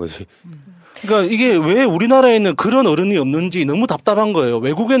재판받고 있었던 거지. 그러니까 이게 왜 우리나라에는 그런 어른이 없는지 너무 답답한 거예요.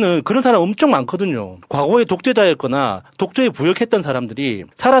 외국에는 그런 사람 엄청 많거든요. 과거에 독재자였거나 독재에 부역했던 사람들이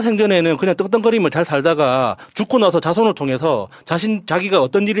살아생전에는 그냥 떵떵거리며 잘 살다가 죽고 나서 자손을 통해서 자기가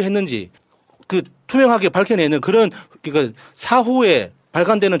어떤 일을 했는지 그 투명하게 밝혀내는 그런 그러니까 사후에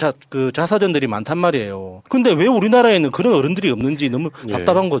발간되는 자서전들이 많단 말이에요. 근데 왜 우리나라에는 그런 어른들이 없는지 너무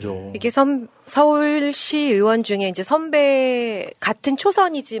답답한 거죠. 이게 서울시 의원 중에 이제 선배, 같은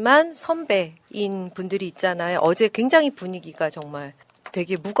초선이지만 선배인 분들이 있잖아요. 어제 굉장히 분위기가 정말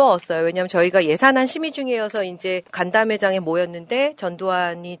되게 무거웠어요. 왜냐하면 저희가 예산안 심의 중이어서 이제 간담회장에 모였는데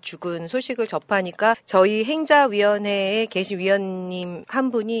전두환이 죽은 소식을 접하니까 저희 행자위원회에 계신 위원님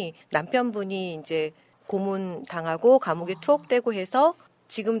한 분이 남편분이 이제 고문 당하고 감옥에 투옥되고 해서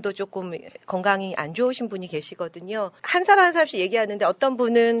지금도 조금 건강이 안 좋으신 분이 계시거든요. 한 사람 한 사람씩 얘기하는데 어떤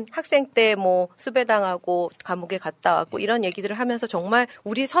분은 학생 때 뭐 수배당하고 감옥에 갔다 왔고 이런 얘기들을 하면서 정말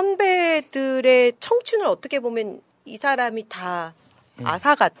우리 선배들의 청춘을 어떻게 보면 이 사람이 다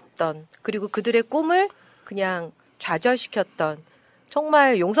앗아갔던, 그리고 그들의 꿈을 그냥 좌절시켰던,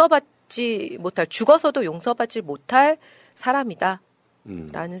 정말 용서받지 못할, 죽어서도 용서받지 못할 사람이다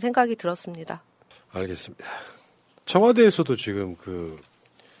라는 생각이 들었습니다. 알겠습니다. 청와대에서도 지금 그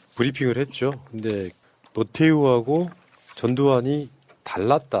브리핑을 했죠. 근데 노태우하고 전두환이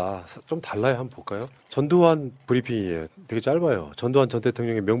달랐다. 좀 달라요. 한번 볼까요? 전두환 브리핑이에요. 되게 짧아요. 전두환 전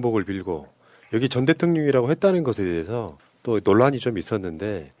대통령의 명복을 빌고 여기 전 대통령이라고 했다는 것에 대해서 또 논란이 좀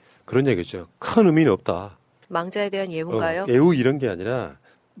있었는데 그런 얘기죠. 큰 의미는 없다. 망자에 대한 예우인가요? 예우 이런 게 아니라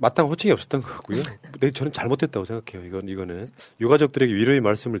마땅 호칭이 없었던 것 같고요. 근데 저는 잘못됐다고 생각해요. 이거는 유가족들에게 위로의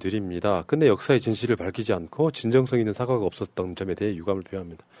말씀을 드립니다. 끝내 역사의 진실을 밝히지 않고 진정성 있는 사과가 없었던 점에 대해 유감을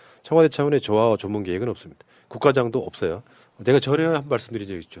표합니다. 청와대 차원의 조화와 조문 계획은 없습니다. 국가장도 없어요. 제가 전에 한 말씀드린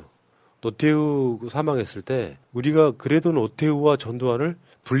적 있죠. 노태우 사망했을 때 우리가 그래도 노태우와 전두환을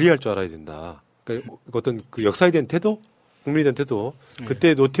분리할 줄 알아야 된다. 그러니까 어떤 그 역사에 대한 태도, 국민에 대한 태도.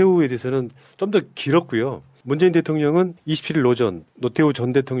 그때 노태우에 대해서는 좀 더 길었고요. 문재인 대통령은 27일 오전 노태우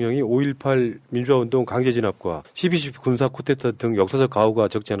전 대통령이 5.18 민주화운동 강제진압과 12.12 군사 쿠데타 등 역사적 가오가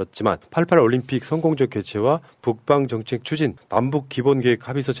적지 않았지만 88 올림픽 성공적 개최와 북방정책 추진, 남북 기본계획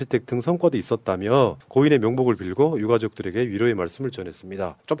합의서 채택 등 성과도 있었다며 고인의 명복을 빌고 유가족들에게 위로의 말씀을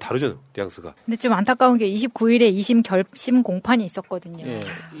전했습니다. 좀 다르죠, 뉘앙스가. 근데 좀 안타까운 게 29일에 2심 결심 공판이 있었거든요. 예,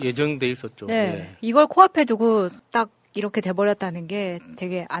 예정돼 있었죠. 네, 예. 이걸 코앞에 두고 딱 이렇게 돼버렸다는 게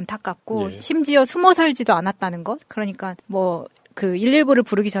되게 안타깝고 예. 심지어 숨어 살지도 않았다는 것. 그러니까 뭐 그 119를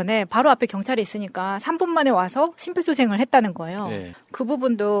부르기 전에 바로 앞에 경찰이 있으니까 3분 만에 와서 심폐소생을 했다는 거예요. 예. 그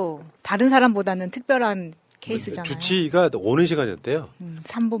부분도 다른 사람보다는 특별한 케이스잖아요. 주치의가 오는 시간이었대요.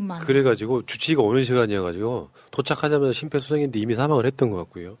 3분만. 그래가지고 주치의가 오는 시간이어가지고 도착하자마자 심폐소생했는데 이미 사망을 했던 것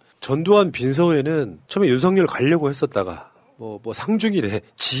같고요. 전두환 빈서에는 처음에 윤석열 가려고 했었다가 뭐 상중이래.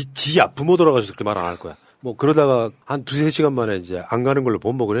 지 부모 돌아가셔서 그렇게 말 안 할 거야. 뭐 그러다가 한 2-3시간 만에 이제 안 가는 걸로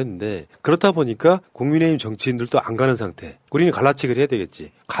본목을 했는데 그렇다 보니까 국민의힘 정치인들도 안 가는 상태. 우리는 갈라치기를 해야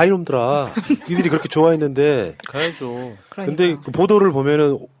되겠지. 가 이놈들아. 니들이 그렇게 좋아했는데. 가야죠. 근데 그 보도를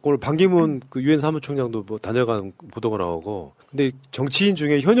보면은 오늘 반기문 그 유엔 사무총장도 뭐 다녀간 보도가 나오고 근데 정치인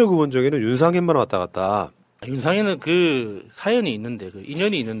중에 현역 의원 중에는 윤상현만 왔다 갔다. 윤상현은 그 사연이 있는데 그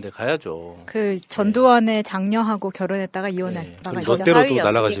인연이 있는데 가야죠. 그 전두환의 장녀하고 결혼했다가 이혼했다가 멋대로 또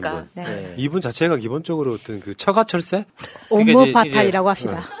날아가신 분. 네. 이분 자체가 기본적으로 어떤 그 처가철새? 옴무파탈이라고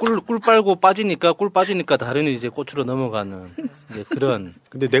합시다. 꿀 빨고 빠지니까 다른 이제 꽃으로 넘어가는 이제 그런.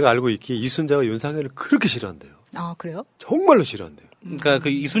 근데 내가 알고 있기에 이순자가 윤상현을 그렇게 싫어한대요. 아 그래요? 정말로 싫어한대요. 그러니까 그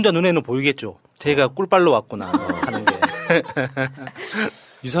이순자 눈에는 보이겠죠. 제가 꿀 빨러 왔구나 하는 게.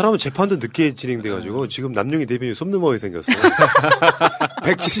 이 사람은 재판도 늦게 진행돼가지고 지금 남용희 대변인 솜 넘어가게 생겼어요.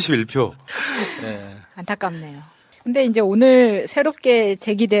 171표. 네. 안타깝네요. 근데 이제 오늘 새롭게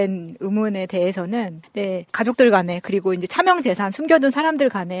제기된 의문에 대해서는 네, 가족들 간에 그리고 이제 차명 재산 숨겨둔 사람들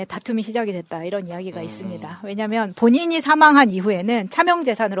간에 다툼이 시작이 됐다 이런 이야기가 있습니다. 왜냐하면 본인이 사망한 이후에는 차명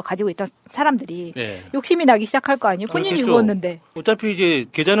재산으로 가지고 있던 사람들이 욕심이 나기 시작할 거 아니에요. 본인이 그렇죠. 죽었는데. 어차피 이제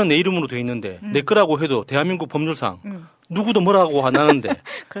계좌는 내 이름으로 돼 있는데 내 거라고 해도 대한민국 법률상 누구도 뭐라고 안 하는데.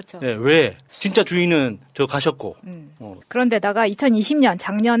 그렇죠. 예, 왜? 진짜 주인은 저 가셨고. 그런데다가 2020년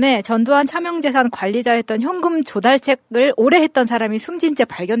작년에 전두환 차명재산 관리자였던 현금 조달책을 오래 했던 사람이 숨진 채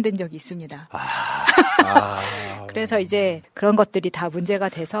발견된 적이 있습니다. 그래서 이제 그런 것들이 다 문제가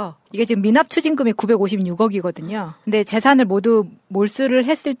돼서 이게 지금 미납 추징금이 956억이거든요. 근데 재산을 모두 몰수를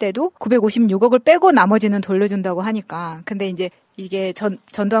했을 때도 956억을 빼고 나머지는 돌려준다고 하니까. 근데 이제 이게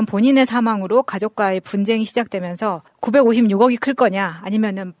전두환 본인의 사망으로 가족과의 분쟁이 시작되면서 956억이 클 거냐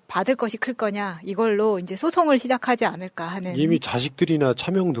아니면은 받을 것이 클 거냐 이걸로 이제 소송을 시작하지 않을까 하는. 이미 자식들이나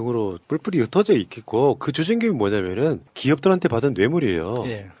차명 등으로 뿔뿔이 흩어져 있겠고 그 추징금이 뭐냐면은 기업들한테 받은 뇌물이에요.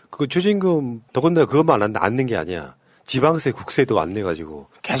 예. 그 추징금 더군다나 그것만 안 낸 게 아니야. 지방세, 국세도 안 내가지고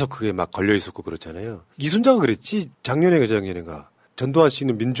계속 그게 막 걸려 있었고 그렇잖아요. 이순자가 그랬지 작년에 작년인가. 전두환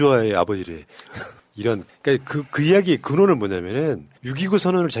씨는 민주화의 아버지래. 이런 그러니까 그 이야기의 근원은 뭐냐면은 6.29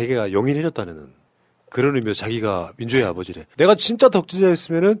 선언을 자기가 용인해줬다는 그런 의미에서 자기가 민주화의 아버지래. 내가 진짜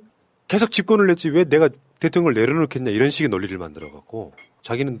독재자였으면은 계속 집권을 했지 왜 내가 대통령을 내려놓겠냐 이런 식의 논리를 만들어갖고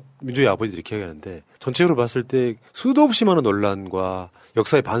자기는 민주주의 아버지들이 이렇게 얘기하는데 전체적으로 봤을 때 수도 없이 많은 논란과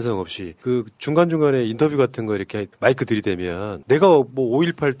역사의 반성 없이 그 중간중간에 인터뷰 같은 거 이렇게 마이크 들이대면 내가 뭐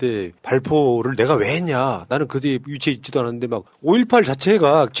 5.18 때 발포를 내가 왜 했냐 나는 그 뒤에 위치에 있지도 않았는데 막 5.18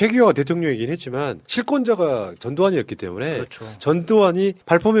 자체가 최규하가 대통령이긴 했지만 실권자가 전두환이었기 때문에 그렇죠. 전두환이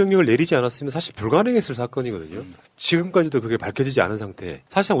발포 명령을 내리지 않았으면 사실 불가능했을 사건이거든요. 지금까지도 그게 밝혀지지 않은 상태.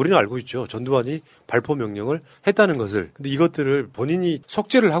 사실상 우리는 알고 있죠. 전두환이 발포 명령을 했다는 것을. 근데 이것들을 본인이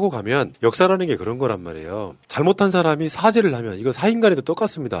속죄를 하고 가면 역사라는 게 그런 거란 말이에요. 잘못한 사람이 사죄를 하면 이거 사인간에도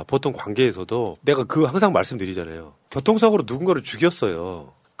똑같습니다. 보통 관계에서도 내가 항상 말씀드리잖아요. 교통사고로 누군가를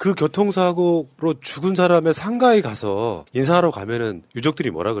죽였어요. 그 교통사고로 죽은 사람의 상가에 가서 인사하러 가면은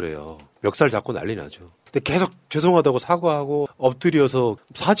유족들이 뭐라 그래요. 멱살 잡고 난리 나죠. 근데 계속 죄송하다고 사과하고 엎드려서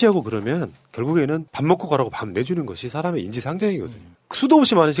사죄하고 그러면 결국에는 밥 먹고 가라고 밥 내주는 것이 사람의 인지상정이거든요. 수도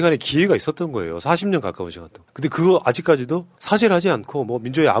없이 많은 시간에 기회가 있었던 거예요. 40년 가까운 시간 동안. 근데 그거 아직까지도 사죄를 하지 않고 뭐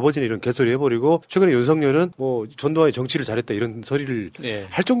민주의 아버지는 이런 개소리 해버리고 최근에 윤석열은 뭐 전두환이 정치를 잘했다 이런 소리를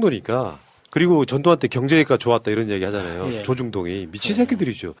할 정도니까 그리고 전두환 때 경제가 좋았다 이런 얘기 하잖아요. 예. 조중동이 미친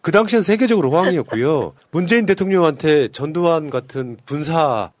새끼들이죠. 그 당시엔 세계적으로 호황이었고요. 문재인 대통령한테 전두환 같은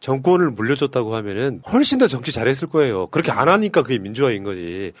군사 정권을 물려줬다고 하면은 훨씬 더 정치 잘했을 거예요. 그렇게 안 하니까 그게 민주화인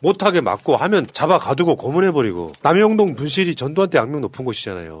거지. 못하게 막고 하면 잡아 가두고 고문해버리고. 남영동 분실이 전두환 때 악명 높은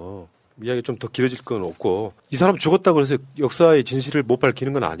곳이잖아요. 이야기 좀 더 길어질 건 없고 이 사람 죽었다고 해서 역사의 진실을 못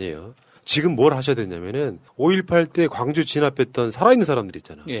밝히는 건 아니에요. 지금 뭘 하셔야 되냐면은 5.18 때 광주 진압했던 살아있는 사람들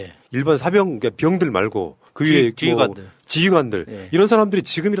있잖아. 예. 일반 사병, 병들 말고 그 위에 지휘관들. 뭐 지휘관들 예. 이런 사람들이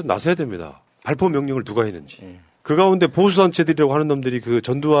지금이라도 나서야 됩니다. 발포 명령을 누가 했는지. 그 가운데 보수단체들이라고 하는 놈들이 그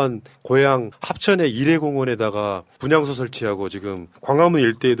전두환 고향 합천의 이래공원에다가 분향소 설치하고 지금 광화문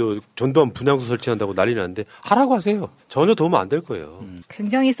일대에도 전두환 분향소 설치한다고 난리 나는데 하라고 하세요. 전혀 도움 안 될 거예요.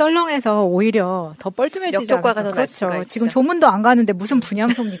 굉장히 썰렁해서 오히려 더 뻘쭘해지지 역효과가 않을까. 더 날 수가 그렇죠. 있죠. 지금 조문도 안 가는데 무슨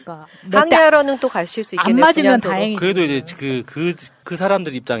분향소입니까? 항해하러는 또 가실 수 있겠네요. 안 맞으면 분향소로. 다행이죠. 그래도 이제 그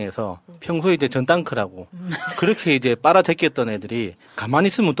사람들 입장에서 평소에 이제 전당크라고 그렇게 이제 빨아제꼈던 애들이 가만히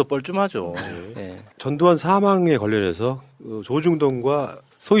있으면 또 뻘쭘하죠. 예. 전두환 사망에 관련해서 조중동과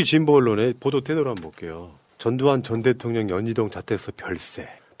소위 진보 언론의 보도 태도를 한번 볼게요. 전두환 전 대통령 연희동 자택에서 별세.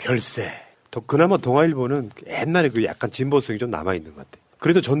 그나마 동아일보는 옛날에 그 약간 진보성이 좀 남아있는 것 같아요.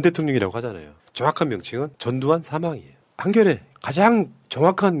 그래도 전 대통령이라고 하잖아요. 정확한 명칭은 전두환 사망이에요. 한겨레 가장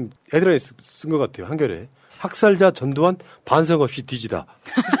정확한 헤드라인 쓴 것 같아요. 한겨레. 학살자 전두환 반성 없이 뒤지다.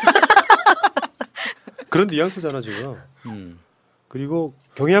 그런 뉘앙스잖아 지금. 그리고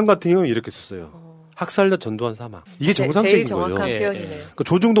경향 같은 경우는 이렇게 썼어요. 학살자 전두환 사망. 이게 정상적인 제일 정확한 거예요. 표현이네요. 그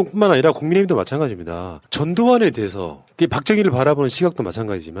조중동뿐만 아니라 국민의힘도 마찬가지입니다. 전두환에 대해서 박정희를 바라보는 시각도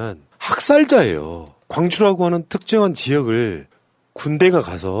마찬가지지만 학살자예요. 광주라고 하는 특정한 지역을 군대가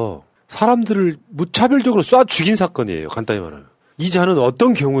가서 사람들을 무차별적으로 쏴 죽인 사건이에요. 간단히 말하면. 이 자는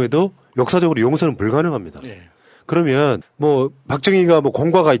어떤 경우에도 역사적으로 용서는 불가능합니다. 그러면 뭐 박정희가 뭐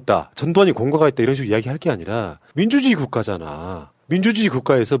공과가 있다, 전두환이 공과가 있다 이런 식으로 이야기할 게 아니라 민주주의 국가잖아. 민주주의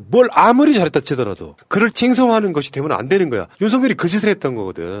국가에서 뭘 아무리 잘했다 치더라도 그를 칭송하는 것이 되면 안 되는 거야. 윤석열이 그 짓을 했던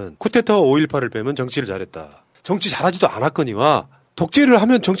거거든. 쿠데타와 5.18을 빼면 정치를 잘했다. 정치 잘하지도 않았거니와 독재를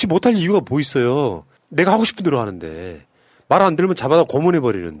하면 정치 못할 이유가 뭐 있어요. 내가 하고 싶은 대로 하는데 말 안 들으면 잡아다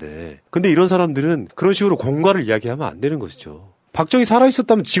고문해버리는데. 근데 이런 사람들은 그런 식으로 공과를 이야기하면 안 되는 것이죠. 박정희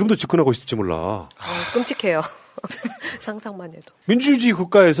살아있었다면 지금도 집권하고 있을지 몰라. 끔찍해요. 상상만 해도. 민주주의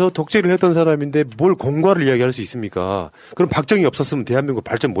국가에서 독재를 했던 사람인데 뭘 공과를 이야기할 수 있습니까? 그럼 박정희 없었으면 대한민국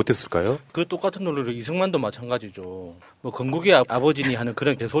발전 못했을까요? 그 똑같은 논리로 이승만도 마찬가지죠. 뭐 건국의 아버지니 하는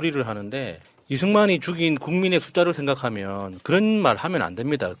그런 개소리를 하는데 이승만이 죽인 국민의 숫자를 생각하면 그런 말 하면 안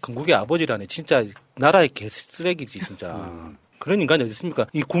됩니다. 건국의 아버지라네. 진짜 나라의 개쓰레기지 진짜. 그런 인간이 어디 있습니까?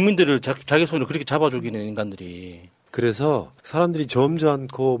 이 국민들을 자기 손으로 그렇게 잡아 죽이는 인간들이. 그래서 사람들이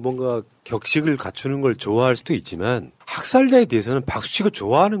점잖고 뭔가 격식을 갖추는 걸 좋아할 수도 있지만 학살자에 대해서는 박수치고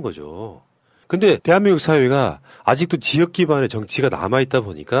좋아하는 거죠. 근데 대한민국 사회가 아직도 지역 기반의 정치가 남아있다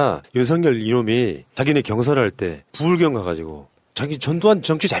보니까 윤석열 이놈이 자기네 경선할 때 부울경 가가지고 자기 전두환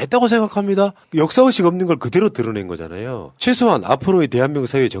정치 잘했다고 생각합니다. 역사의식 없는 걸 그대로 드러낸 거잖아요. 최소한 앞으로의 대한민국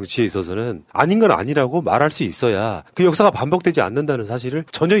사회 정치에 있어서는 아닌 건 아니라고 말할 수 있어야 그 역사가 반복되지 않는다는 사실을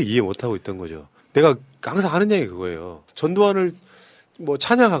전혀 이해 못하고 있던 거죠. 내가 항상 하는 얘기 그거예요. 전두환을 뭐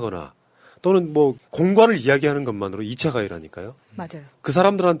찬양하거나 또는 뭐 공과를 이야기하는 것만으로 2차 가해라니까요. 맞아요. 그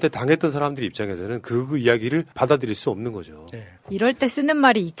사람들한테 당했던 사람들 입장에서는 그 이야기를 받아들일 수 없는 거죠. 네. 이럴 때 쓰는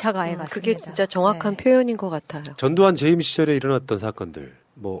말이 2차 가해 같습니다. 그게 진짜 정확한 표현인 것 같아요. 전두환 재임 시절에 일어났던 사건들,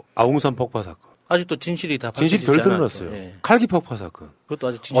 뭐 아웅산 폭파 사건. 아직도 진실이 다 진실이 덜 드러났어요. 네. 칼기 폭파 사건. 그것도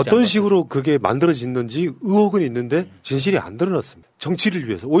아직 진실이 어떤 안 식으로 그게 만들어졌는지 의혹은 있는데 진실이 안 드러났습니다. 정치를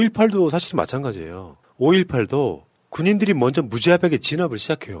위해서. 5.18도 사실 마찬가지예요. 5.18도 군인들이 먼저 무자비하게 진압을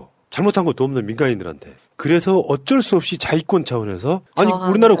시작해요. 잘못한 것도 없는 민간인들한테. 그래서 어쩔 수 없이 자위권 차원에서 아니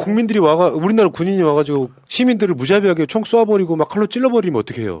우리나라 국민들이 우리나라 군인이 와가지고 시민들을 무자비하게 총 쏘아버리고 막 칼로 찔러버리면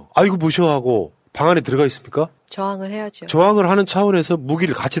어떻게 해요? 아이고 무셔하고 방 안에 들어가 있습니까? 저항을 해야죠. 저항을 하는 차원에서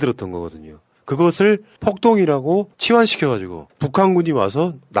무기를 같이 들었던 거거든요. 그것을 폭동이라고 치환시켜가지고 북한군이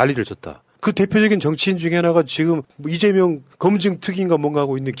와서 난리를 쳤다. 그 대표적인 정치인 중에 하나가 지금 이재명 검증 특위인가 뭔가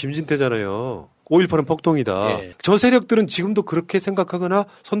하고 있는 김진태잖아요. 5.18은 폭동이다. 예. 저 세력들은 지금도 그렇게 생각하거나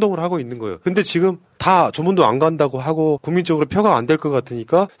선동을 하고 있는 거예요. 근데 지금 다 조문도 안 간다고 하고 국민적으로 표가 안 될 것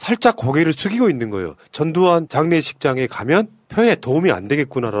같으니까 살짝 고개를 숙이고 있는 거예요. 전두환 장례식장에 가면 표에 도움이 안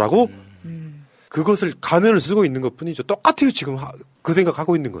되겠구나라고 그것을 가면을 쓰고 있는 것 뿐이죠. 똑같아요. 지금 그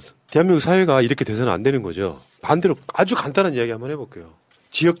생각하고 있는 것은. 대한민국 사회가 이렇게 돼서는 안 되는 거죠. 반대로 아주 간단한 이야기 한번 해볼게요.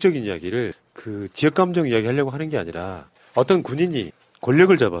 지역적인 이야기를 그 지역 감정 이야기 하려고 하는 게 아니라 어떤 군인이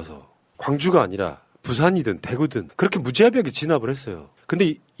권력을 잡아서 광주가 아니라 부산이든 대구든 그렇게 무지하게 진압을 했어요.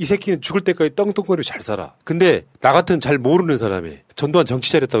 근데 이 새끼는 죽을 때까지 떵떵거리고 잘 살아. 근데 나 같은 잘 모르는 사람이 전두환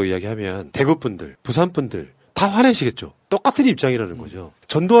정치 잘했다고 이야기하면 대구 분들, 부산 분들 다 화내시겠죠. 똑같은 입장이라는 거죠.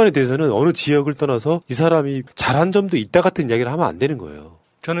 전두환에 대해서는 어느 지역을 떠나서 이 사람이 잘한 점도 있다 같은 이야기를 하면 안 되는 거예요.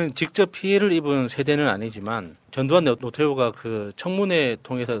 저는 직접 피해를 입은 세대는 아니지만 전두환 노태우가 그 청문회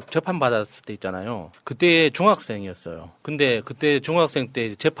통해서 재판받았을 때 있잖아요. 그때 중학생이었어요. 근데 그때 중학생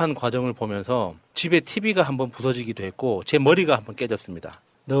때 재판 과정을 보면서 집에 TV가 한번 부서지기도 했고 제 머리가 한번 깨졌습니다.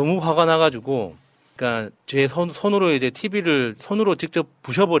 너무 화가 나가지고 그러니까 제 손으로 이제 TV를 손으로 직접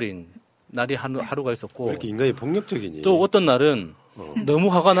부셔버린 날이 하루가 있었고. 왜 이렇게 인간이 폭력적이니? 또 어떤 날은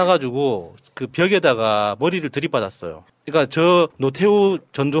너무 화가 나가지고 그 벽에다가 머리를 들이받았어요. 그러니까 저 노태우,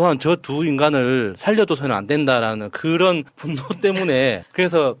 전두환 저 두 인간을 살려둬서는 안 된다라는 그런 분노 때문에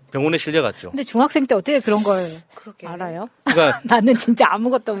그래서 병원에 실려갔죠. 근데 중학생 때 어떻게 그런 걸 알아요? 그러니까 나는 진짜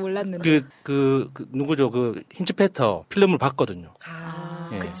아무것도 몰랐는데. 그 누구죠? 그 힌츠페터 필름을 봤거든요.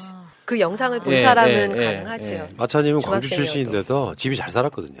 예. 그치. 그 영상을 본 사람은 가능하지요. 마차님은 광주 출신인데도 집이 잘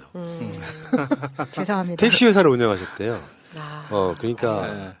살았거든요. 죄송합니다. 택시 회사를 운영하셨대요.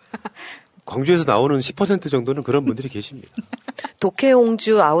 그러니까 광주에서 나오는 10% 정도는 그런 분들이 계십니다.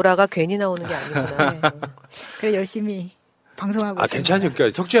 독해옹주 아우라가 괜히 나오는 게 아니구나. 그래 열심히 방송하고 있습니다. 괜찮아요.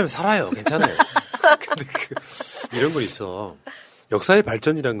 그러니까 석주하면 살아요. 괜찮아요. 근데 이런 거 있어. 역사의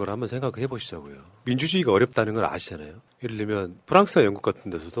발전이라는 걸 한번 생각해 보시자고요. 민주주의가 어렵다는 걸 아시잖아요. 예를 들면 프랑스나 영국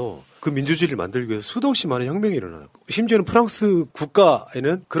같은 데서도 그 민주주의를 만들기 위해서 수도 없이 많은 혁명이 일어나요. 심지어는 프랑스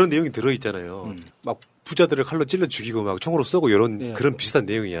국가에는 그런 내용이 들어있잖아요. 막 부자들을 칼로 찔러 죽이고 막 총으로 쏘고 이런 그런 비슷한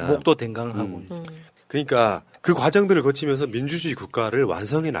내용이야. 목도 댕강하고. 그러니까 그 과정들을 거치면서 민주주의 국가를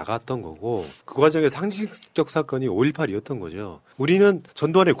완성해 나갔던 거고 그 과정의 상징적 사건이 5.18이었던 거죠. 우리는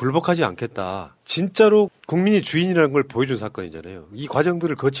전두환에 굴복하지 않겠다. 진짜로 국민이 주인이라는 걸 보여준 사건이잖아요. 이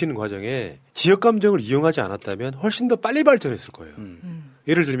과정들을 거치는 과정에 지역 감정을 이용하지 않았다면 훨씬 더 빨리 발전했을 거예요.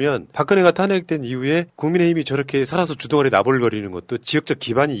 예를 들면 박근혜가 탄핵된 이후에 국민의힘이 저렇게 살아서 주둥아리 나불거리는 것도 지역적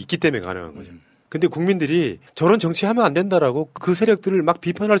기반이 있기 때문에 가능한 거죠. 근데 국민들이 저런 정치하면 안 된다라고 그 세력들을 막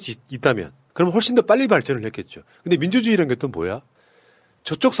비판할 수 있다면 그럼 훨씬 더 빨리 발전을 했겠죠. 근데 민주주의라는 게 또 뭐야?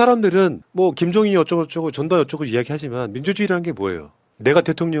 저쪽 사람들은 뭐 김종인이 어쩌고저쩌고 전두환 어쩌고 이야기하지만 민주주의라는 게 뭐예요? 내가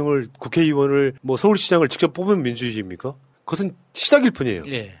대통령을 국회의원을 뭐 서울시장을 직접 뽑으면 민주주의입니까? 그것은 시작일 뿐이에요.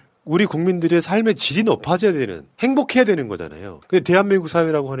 예. 우리 국민들의 삶의 질이 높아져야 되는, 행복해야 되는 거잖아요. 근데 대한민국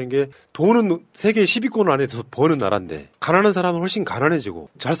사회라고 하는 게 돈은 세계 10위권 안에서 버는 나라인데 가난한 사람은 훨씬 가난해지고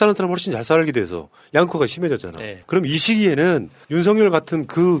잘 사는 사람은 훨씬 잘 살게 돼서 양극화가 심해졌잖아. 네. 그럼 이 시기에는 윤석열 같은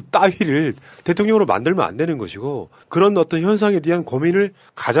그 따위를 대통령으로 만들면 안 되는 것이고 그런 어떤 현상에 대한 고민을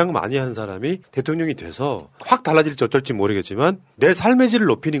가장 많이 하는 사람이 대통령이 돼서 확 달라질지 어쩔지 모르겠지만 내 삶의 질을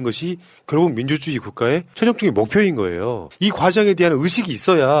높이는 것이 결국 민주주의 국가의 최종적인 목표인 거예요. 이 과정에 대한 의식이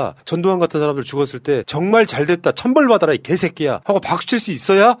있어야 전두환 같은 사람들 죽었을 때 정말 잘됐다 천벌받아라 이 개새끼야 하고 박수칠 수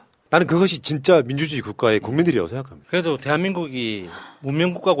있어야 나는 그것이 진짜 민주주의 국가의 국민들이라고 생각합니다. 그래도 대한민국이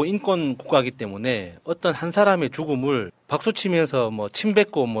문명국가고 인권국가이기 때문에 어떤 한 사람의 죽음을 박수치면서 뭐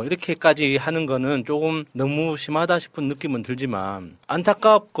침뱉고 뭐 이렇게까지 하는 거는 조금 너무 심하다 싶은 느낌은 들지만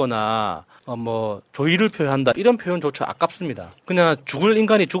안타깝거나 뭐 조의를 표현한다 이런 표현조차 아깝습니다. 그냥 죽을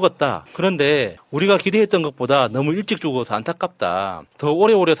인간이 죽었다. 그런데 우리가 기대했던 것보다 너무 일찍 죽어서 안타깝다. 더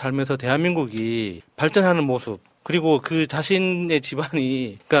오래오래 살면서 대한민국이 발전하는 모습 그리고 그 자신의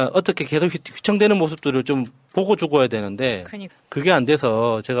집안이 그러니까 어떻게 계속 휘청대는 모습들을 좀 보고 죽어야 되는데 그게 안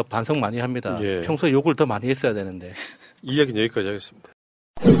돼서 제가 반성 많이 합니다. 예. 평소에 욕을 더 많이 했어야 되는데. 이 이야기는 여기까지 하겠습니다.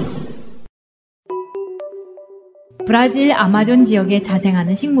 브라질 아마존 지역에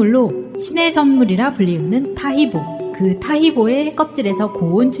자생하는 식물로 신의 선물이라 불리우는 타히보. 그 타히보의 껍질에서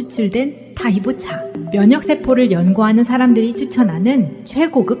고온 추출된 타히보차. 면역세포를 연구하는 사람들이 추천하는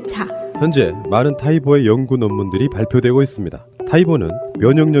최고급 차. 현재 많은 타히보의 연구 논문들이 발표되고 있습니다. 타히보는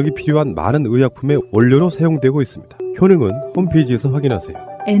면역력이 필요한 많은 의약품의 원료로 사용되고 있습니다. 효능은 홈페이지에서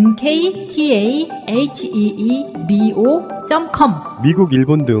확인하세요. nktaheebo.com 미국,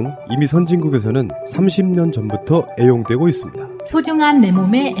 일본 등 이미 선진국에서는 30년 전부터 애용되고 있습니다. 소중한 내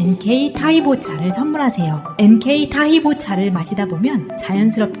몸에 NK 타히보차를 선물하세요. NK 타히보차를 마시다 보면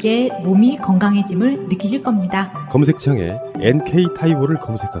자연스럽게 몸이 건강해짐을 느끼실 겁니다. 검색창에 NK 타히보를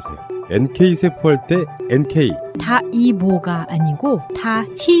검색하세요. NK 세포할 때 NK 타이보가 아니고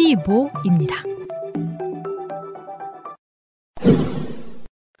타히보입니다.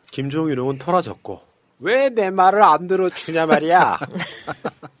 김종인은 토라졌고 왜 내 말을 안 들어주냐 말이야.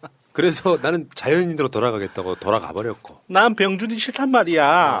 그래서 나는 자연인으로 돌아가겠다고 돌아가 버렸고. 난 병준이 싫단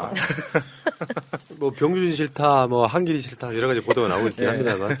말이야. 뭐 병준이 싫다, 뭐 한길이 싫다 여러 가지 보도가 나오고 있긴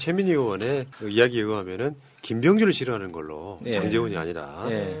합니다만 최민희 의원의 이야기에 의하면은 김병준을 싫어하는 걸로 장제원이 아니라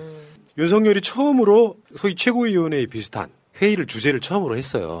윤석열이 처음으로 소위 최고위원회에 비슷한 회의를 주제를 처음으로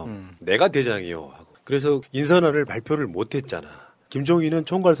했어요. 내가 대장이요 하고. 그래서 인선안을 발표를 못했잖아. 김종인은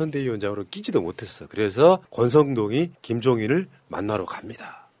총괄선대위원장으로 끼지도 못했어. 그래서 권성동이 김종인을 만나러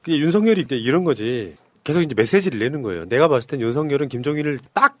갑니다. 윤석열이 이런 거지. 계속 이제 메시지를 내는 거예요. 내가 봤을 땐 윤석열은 김종인을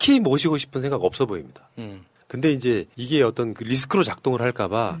딱히 모시고 싶은 생각 없어 보입니다. 근데 이제 이게 어떤 그 리스크로 작동을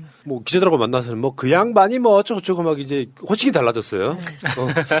할까봐 뭐 기자들하고 만나서는 뭐 그 양반이 뭐 어쩌고저쩌고 막 이제 호칭이 달라졌어요.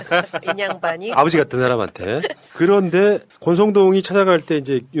 이 양반이 아버지 같은 사람한테. 그런데 권성동이 찾아갈 때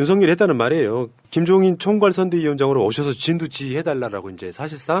이제 윤석열이 했다는 말이에요. 김종인 총괄선대위원장으로 오셔서 진두지 해달라라고 이제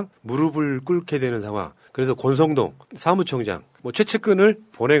사실상 무릎을 꿇게 되는 상황. 그래서 권성동 사무총장 뭐 최측근을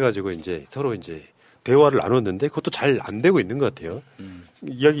보내가지고 이제 서로 이제 대화를 나눴는데 그것도 잘 안 되고 있는 것 같아요.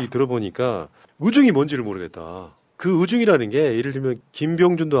 이야기 들어보니까 의중이 뭔지를 모르겠다. 그 의중이라는 게 예를 들면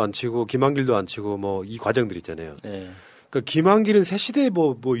김병준도 안 치고 김한길도 안 치고 뭐 이 과정들 있잖아요. 그러니까 김한길은 새시대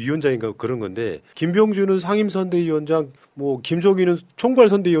뭐 위원장인가 그런 건데 김병준은 상임선대위원장 뭐 김종인은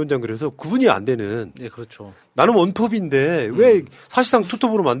총괄선대위원장 그래서 구분이 안 되는. 네, 그렇죠. 나는 원톱인데 왜 사실상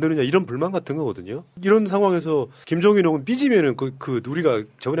투톱으로 만드느냐 이런 불만 같은 거거든요. 이런 상황에서 김종인은 삐지면은 그 우리가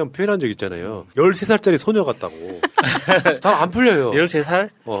저번에 한번 표현한 적 있잖아요. 13살짜리 소녀 같다고. 잘 안 풀려요. 13살?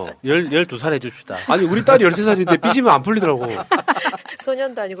 12살 해줍시다. 아니 우리 딸이 13살인데 삐지면 안 풀리더라고.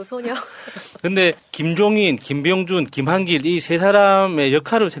 소년도 아니고 소녀. 근데 김종인, 김병준, 김한길 이 세 사람의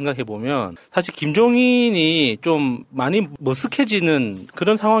역할을 생각해 보면 사실 김종인이 좀 많이 머쓱해지는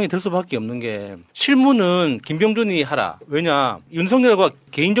그런 상황이 될 수밖에 없는 게 실무는 김병준이 하라. 왜냐 윤석열과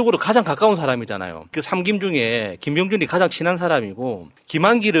개인적으로 가장 가까운 사람이잖아요. 그 3김 중에 김병준이 가장 친한 사람이고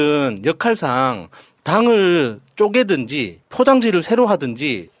김한길은 역할상 당을 쪼개든지 포장지를 새로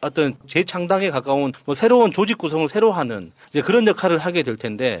하든지 어떤 재창당에 가까운 뭐 새로운 조직 구성을 새로 하는 이제 그런 역할을 하게 될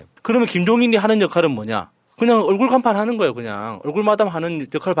텐데 그러면 김종인이 하는 역할은 뭐냐? 그냥 얼굴 간판 하는 거예요. 그냥 얼굴 마담 하는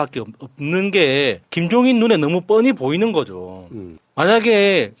역할밖에 없는 게 김종인 눈에 너무 뻔히 보이는 거죠.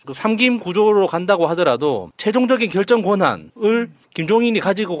 만약에 3김 구조로 간다고 하더라도 최종적인 결정 권한을 김종인이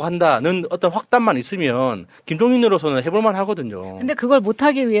가지고 간다는 어떤 확답만 있으면 김종인으로서는 해볼만 하거든요. 근데 그걸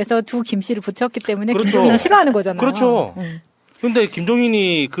못하기 위해서 두 김씨를 붙였기 때문에 그렇죠. 김종인이 싫어하는 거잖아요. 그렇죠. 근데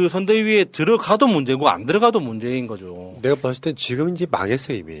김종인이 그 선대위에 들어가도 문제고 안 들어가도 문제인 거죠. 내가 봤을 땐 지금 이제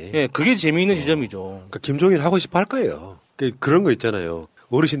망했어요 이미. 예, 그게 재미있는 지점이죠. 그러니까 김종인 하고 싶어 할 거예요. 그런 거 있잖아요.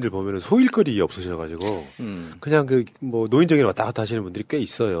 어르신들 보면은 소일거리 없으셔가지고 그냥 그 뭐 노인정에 왔다 갔다 하시는 분들이 꽤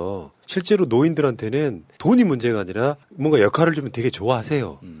있어요. 실제로 노인들한테는 돈이 문제가 아니라 뭔가 역할을 주면 되게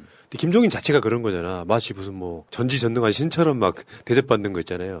좋아하세요. 근데 김종인 자체가 그런 거잖아. 마치 무슨 뭐 전지전능한 신처럼 막 대접받는 거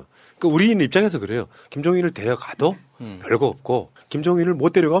있잖아요. 그러니까 우리인 입장에서 그래요. 김종인을 데려가도 별거 없고 김종인을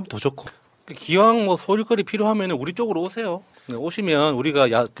못 데려가면 더 좋고. 기왕 뭐 소일거리 필요하면 우리 쪽으로 오세요. 오시면 우리가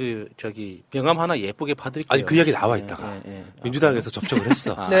명함 하나 예쁘게 받을게요. 아니 그 이야기 나와 있다가 민주당에서 접촉을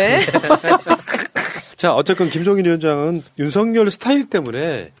했어. 네. 자, 어쨌건 김종인 위원장은 윤석열 스타일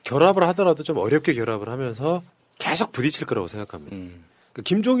때문에 결합을 하더라도 좀 어렵게 결합을 하면서 계속 부딪힐 거라고 생각합니다. 그러니까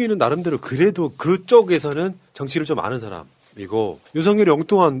김종인은 나름대로 그래도 그쪽에서는 정치를 좀 아는 사람이고 윤석열이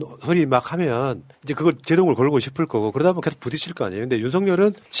엉뚱한 소리 막 하면 이제 그걸 제동을 걸고 싶을 거고 그러다 보면 계속 부딪힐 거 아니에요. 근데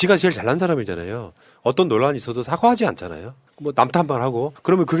윤석열은 지가 제일 잘난 사람이잖아요. 어떤 논란이 있어도 사과하지 않잖아요. 뭐 남탓만 하고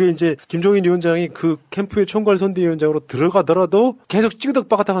그러면 그게 이제 김종인 위원장이 그 캠프의 총괄 선대위원장으로 들어가더라도 계속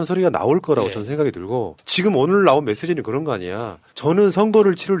찌그덕빠긋하는 소리가 나올 거라고 저는 생각이 들고 지금 오늘 나온 메시지는 그런 거 아니야. 저는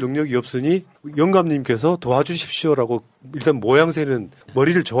선거를 치를 능력이 없으니 영감님께서 도와주십시오라고 일단 모양새는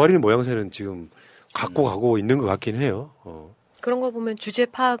머리를 조아리는 모양새는 지금 갖고 가고 있는 것 같긴 해요. 그런 거 보면 주제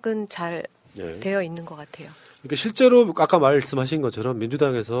파악은 잘 되어 있는 것 같아요. 그러니까 실제로 아까 말씀하신 것처럼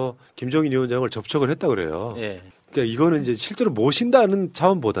민주당에서 김종인 위원장을 접촉을 했다 그래요. 그러니까 이거는 이제 실제로 모신다는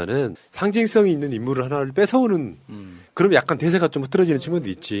차원보다는 상징성이 있는 인물을 하나를 뺏어오는 그럼 약간 대세가 좀 흐트러지는 친구도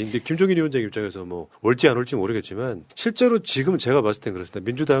있지. 근데 김종인 위원장 입장에서 뭐 올지 안 올지 모르겠지만 실제로 지금 제가 봤을 땐 그렇습니다.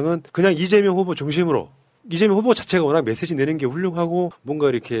 민주당은 그냥 이재명 후보 중심으로 이재명 후보 자체가 워낙 메시지 내는 게 훌륭하고 뭔가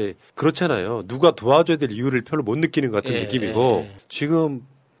이렇게 그렇잖아요. 누가 도와줘야 될 이유를 별로 못 느끼는 것 같은 느낌이고 지금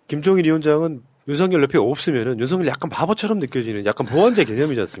김종인 위원장은 윤석열 옆에 없으면은 윤석열 약간 바보처럼 느껴지는 약간 보완제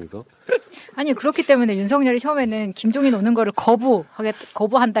개념이지 않습니까? 아니 그렇기 때문에 윤석열이 처음에는 김종인 오는 거를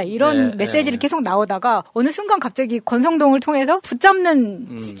거부한다 이런 메시지를 계속 나오다가 어느 순간 갑자기 권성동을 통해서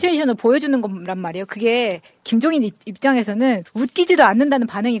붙잡는 시츄에이션을 보여주는 거란 말이에요. 그게 김종인 입장에서는 웃기지도 않는다는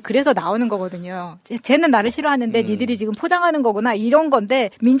반응이 그래서 나오는 거거든요. 쟤는 나를 싫어하는데 니들이 지금 포장하는 거구나 이런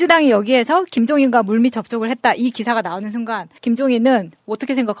건데 민주당이 여기에서 김종인과 물밑 접촉을 했다 이 기사가 나오는 순간 김종인은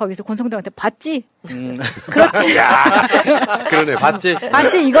어떻게 생각하겠어? 권성동한테 봤지? 그렇지. 그러네 봤지?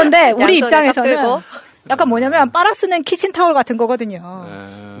 봤지 이건데 우리 입장에서는 약간 뭐냐면 빨아 쓰는 키친타월 같은 거거든요.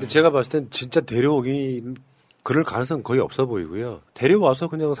 근데 제가 봤을 땐 진짜 데려오기 그럴 가능성은 거의 없어 보이고요. 데려와서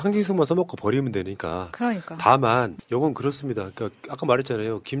그냥 상징성만 써먹고 버리면 되니까. 그러니까. 다만 이건 그렇습니다. 그러니까 아까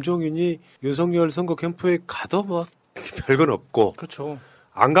말했잖아요. 김종인이 윤석열 선거 캠프에 가도 뭐 별건 없고. 그렇죠.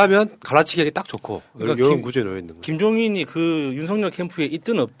 안 가면 갈라치기하기 딱 좋고. 그러니까 이런 구조에 놓여 있는 거예요. 김종인이 그 윤석열 캠프에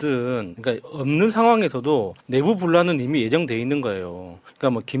있든 없든 그러니까 없는 상황에서도 내부 분란은 이미 예정돼 있는 거예요. 그러니까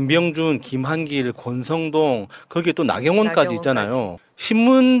뭐 김병준, 김한길, 권성동 거기에 또 나경원까지 있잖아요.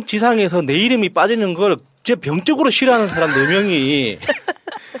 신문 지상에서 내 이름이 빠지는 걸 진짜 병적으로 싫어하는 사람 4명이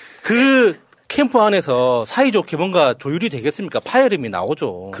그 캠프 안에서 사이좋게 뭔가 조율이 되겠습니까? 파열음이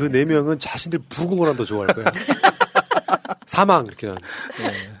나오죠. 그 4명은 자신들 부고가 더 좋아할 거야. 사망 이렇게 하는.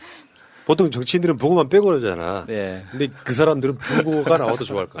 보통 정치인들은 부고만 빼고 그러잖아. 근데 그 사람들은 부고가 나와도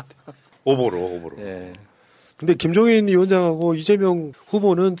좋아할 것 같아. 오보로. 근데 김종인 위원장하고 이재명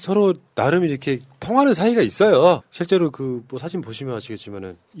후보는 서로 나름 이렇게 통하는 사이가 있어요. 실제로 그 뭐 사진 보시면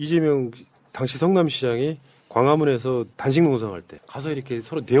아시겠지만은 이재명 당시 성남시장이 광화문에서 단식 농성할 때 가서 이렇게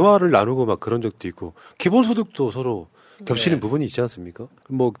서로 대화를 나누고 막 그런 적도 있고 기본소득도 서로 겹치는 부분이 있지 않습니까?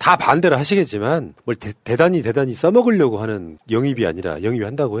 뭐 다 반대를 하시겠지만 뭘 대단히 써먹으려고 하는 영입이 아니라 영입이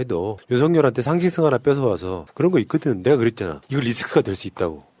한다고 해도 윤석열한테 상징성 하나 뺏어와서 그런 거 있거든. 내가 그랬잖아. 이거 리스크가 될 수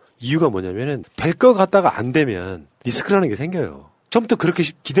있다고. 이유가 뭐냐면은 될 것 같다가 안 되면 리스크라는 게 생겨요. 처음부터 그렇게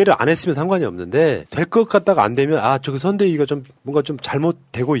기대를 안 했으면 상관이 없는데 될 것 같다가 안 되면 저기 선대위가 좀 뭔가 좀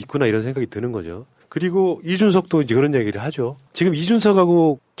잘못되고 있구나 이런 생각이 드는 거죠. 그리고 이준석도 이제 그런 얘기를 하죠. 지금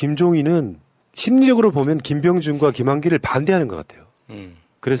이준석하고 김종인은 심리적으로 보면 김병준과 김한길을 반대하는 것 같아요.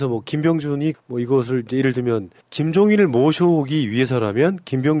 그래서 뭐 김병준이 뭐 이것을 예를 들면 김종인을 모셔오기 위해서라면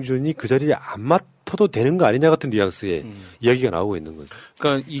김병준이 그 자리에 안 맡아도 되는 거 아니냐 같은 뉘앙스의 이야기가 나오고 있는 거죠.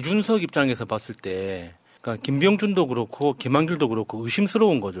 그러니까 이준석 입장에서 봤을 때 그러니까 김병준도 그렇고 김한길도 그렇고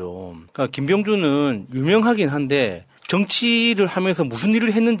의심스러운 거죠. 그러니까 김병준은 유명하긴 한데 정치를 하면서 무슨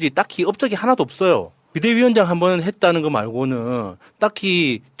일을 했는지 딱히 업적이 하나도 없어요. 비대위원장 한번 했다는 거 말고는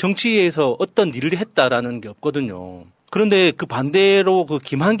딱히 정치에서 어떤 일을 했다라는 게 없거든요. 그런데 그 반대로 그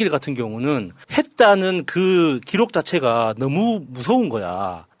김한길 같은 경우는 했다는 그 기록 자체가 너무 무서운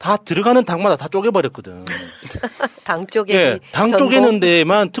거야. 다 들어가는 당마다 다 쪼개버렸거든. 당 쪼개기. 당 쪼개는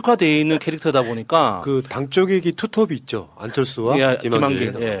데만 특화되어 있는 캐릭터다 보니까. 그 당 쪼개기 투톱이 있죠. 안철수와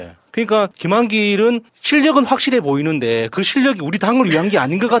김한길. 그러니까 김한길은 실력은 확실해 보이는데 그 실력이 우리 당을 위한 게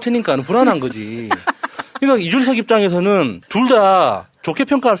아닌 것 같으니까 불안한 거지. 그러니까 이준석 입장에서는 둘 다 좋게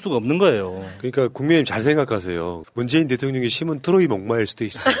평가할 수가 없는 거예요. 그러니까 국민의힘 잘 생각하세요. 문재인 대통령의 심은 트로이 목마일 수도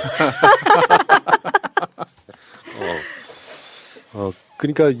있어요.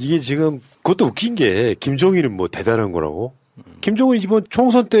 그러니까 이게 지금 그것도 웃긴 게 김종인은 뭐 대단한 거라고. 김종인 이번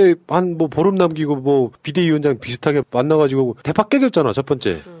총선 때 한 뭐 보름 남기고 뭐 비대위원장 비슷하게 만나가지고 대박 깨졌잖아 첫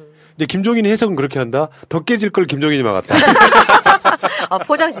번째. 이제 김종인이 해석은 그렇게 한다. 더 깨질 걸 김종인이 막았다.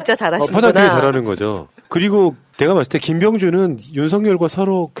 포장 진짜 잘하시는구나. 포장 되게 잘하는 거죠. 그리고 내가 봤을 때 김병준은 윤석열과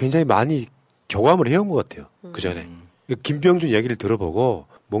서로 굉장히 많이 교감을 해온 것 같아요. 그 전에. 김병준 이야기를 들어보고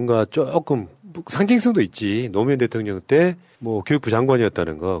뭔가 조금 상징성도 있지. 노무현 대통령 때 뭐 교육부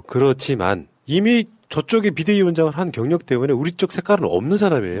장관이었다는 거. 그렇지만 이미 저쪽에 비대위원장을 한 경력 때문에 우리 쪽 색깔은 없는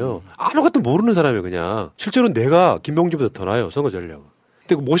사람이에요. 아무것도 모르는 사람이에요, 그냥. 실제로는 내가 김병준보다 더 나아요, 선거 전략은.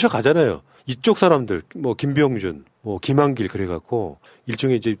 근데 모셔가잖아요. 이쪽 사람들, 뭐, 김병준, 뭐, 김한길, 그래갖고,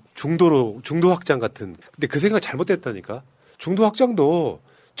 일종의 이제 중도 확장 같은. 근데 그 생각 잘못됐다니까? 중도 확장도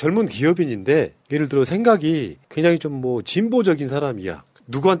젊은 기업인인데, 예를 들어 생각이 굉장히 좀 뭐, 진보적인 사람이야.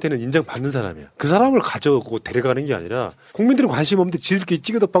 누구한테는 인정받는 사람이야. 그 사람을 가져오고 데려가는 게 아니라, 국민들은 관심 없는데 지들끼리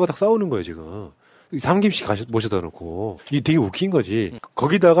찌그덕빠그덕 싸우는 거예요, 지금. 삼김씨 모셔다 놓고. 이게 되게 웃긴 거지.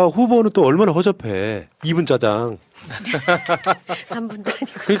 거기다가 후보는 또 얼마나 허접해. 2분 짜장. 3분 단위고.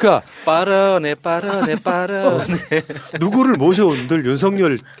 그러니까. 빠르네. 누구를 모셔온들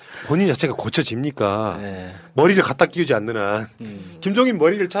윤석열 본인 자체가 고쳐집니까? 네. 머리를 갖다 끼우지 않는 한. 김종인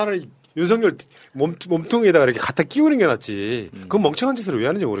머리를 차라리 윤석열 몸통에다가 이렇게 갖다 끼우는 게 낫지. 그건 멍청한 짓을 왜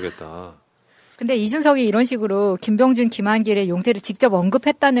하는지 모르겠다. 근데 이준석이 이런 식으로 김병준, 김한길의 용태를 직접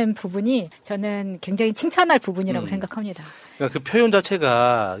언급했다는 부분이 저는 굉장히 칭찬할 부분이라고 생각합니다. 그러니까 그 표현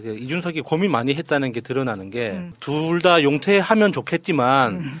자체가 이준석이 고민 많이 했다는 게 드러나는 게 둘 다 용태하면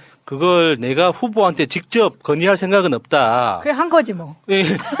좋겠지만 그걸 내가 후보한테 직접 건의할 생각은 없다. 그래 한 거지 뭐. 예,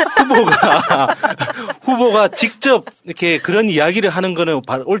 후보가 직접 이렇게 그런 이야기를 하는 거는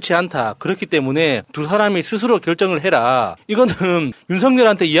옳지 않다. 그렇기 때문에 두 사람이 스스로 결정을 해라. 이거는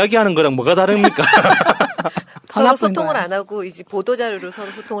윤석열한테 이야기하는 거랑 뭐가 다릅니까? 서로 소통을 안 하고 이제 보도 자료로 서로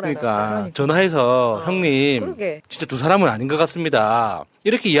소통을 안 한다. 그러니까 전화해서 형님 그러게. 진짜 두 사람은 아닌 것 같습니다.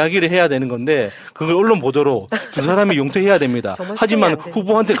 이렇게 이야기를 해야 되는 건데 그걸 언론 보도로 두 사람이 용퇴해야 됩니다. 하지만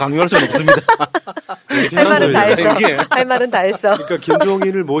후보한테 강요할 수는 없습니다. 할 말은 다 했어. 할 말은 다 했어. 그러니까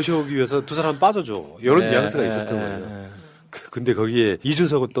김종인을 모셔오기 위해서 두 사람 빠져줘. 이런 뉘앙스가 있었던 거예요. 근데 거기에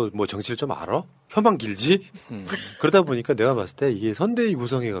이준석은 또 뭐 정치를 좀 알아? 혀만 길지? 그러다 보니까 내가 봤을 때 이게 선대위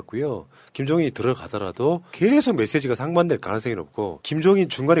구성해갖고요. 김종인이 들어가더라도 계속 메시지가 상반될 가능성이 높고 김종인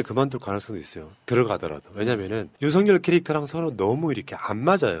중간에 그만둘 가능성도 있어요. 들어가더라도. 왜냐면은 윤석열 캐릭터랑 서로 너무 이렇게 안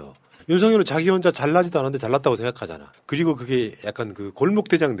맞아요. 윤석열은 자기 혼자 잘나지도 않았는데 잘났다고 생각하잖아. 그리고 그게 약간 그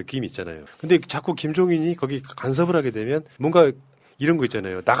골목대장 느낌이 있잖아요. 근데 자꾸 김종인이 거기 간섭을 하게 되면 뭔가 이런 거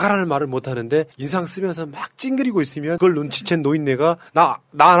있잖아요. 나가라는 말을 못 하는데 인상 쓰면서 막 찡그리고 있으면 그걸 눈치챈 노인네가 나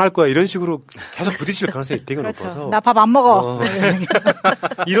안 할 거야 이런 식으로 계속 부딪힐 가능성이 되게 그렇죠. 높아서 나 밥 안 먹어.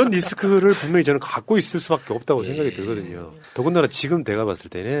 이런 리스크를 분명히 저는 갖고 있을 수밖에 없다고 생각이 들거든요. 더군다나 지금 내가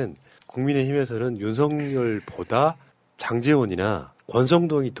봤을 때는 국민의힘에서는 윤석열보다 장제원이나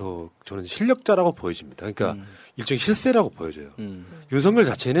권성동이 더 저는 실력자라고 보여집니다. 그러니까 일종의 실세라고 보여져요. 윤석열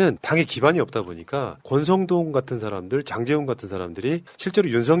자체는 당에 기반이 없다 보니까 권성동 같은 사람들, 장제원 같은 사람들이 실제로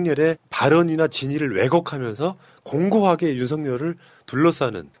윤석열의 발언이나 진위를 왜곡하면서 공고하게 윤석열을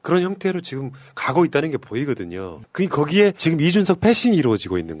둘러싸는 그런 형태로 지금 가고 있다는 게 보이거든요. 거기에 지금 이준석 패싱이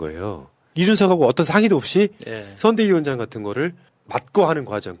이루어지고 있는 거예요. 이준석하고 어떤 상의도 없이 선대위원장 같은 거를 맞고 하는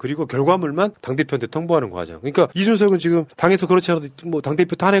과정, 그리고 결과물만 당대표한테 통보하는 과정. 그러니까 이준석은 지금 당에서 그렇지 않아도 뭐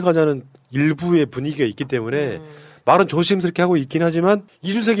당대표 탄핵하자는 일부의 분위기가 있기 때문에 말은 조심스럽게 하고 있긴 하지만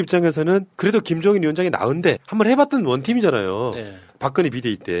이준석 입장에서는 그래도 김종인 위원장이 나은데 한번 해봤던 원팀이잖아요. 박근혜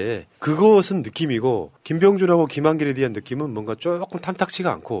비대위 때. 그것은 느낌이고 김병준하고 김한길에 대한 느낌은 뭔가 조금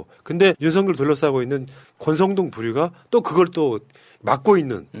탐탁치가 않고 근데 윤석열 둘러싸고 있는 권성동 부류가 또 그걸 또 막고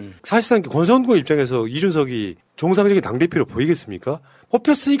있는 사실상 권성동 입장에서 이준석이 정상적인 당대표로 보이겠습니까?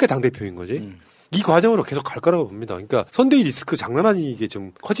 뽑혔으니까 당대표인 거지. 이 과정으로 계속 갈 거라고 봅니다. 그러니까 선대위 리스크 장난 아니게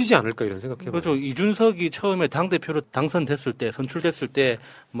좀 커지지 않을까 이런 생각해봐요. 그렇죠. 이준석이 처음에 당대표로 당선됐을 때, 선출됐을 때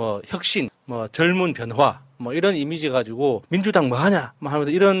뭐 혁신, 뭐 젊은 변화 뭐 이런 이미지 가지고 민주당 뭐 하냐 뭐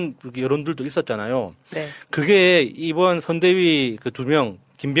하면서 이런 여론들도 있었잖아요. 네. 그게 이번 선대위 그 두 명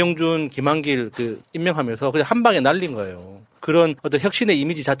김병준, 김한길 그 임명하면서 그냥 한 방에 날린 거예요. 그런 어떤 혁신의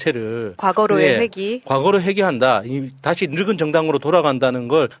이미지 자체를 과거로의 회귀, 과거로 회귀한다. 다시 늙은 정당으로 돌아간다는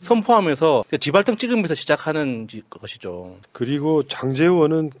걸 선포하면서 지발등 찍으면서 시작하는 것이죠. 그리고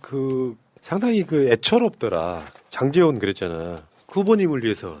장제원은 그 상당히 그 애처롭더라. 장제원 그랬잖아. 후보님을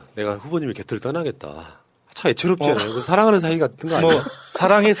위해서 내가 후보님을 곁을 떠나겠다. 참 애처롭지 않아요? 사랑하는 사이 같은 거 아니야?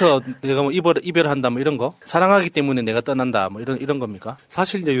 사랑해서 내가 뭐 이별한다 뭐 이런 거? 사랑하기 때문에 내가 떠난다 뭐 이런 겁니까?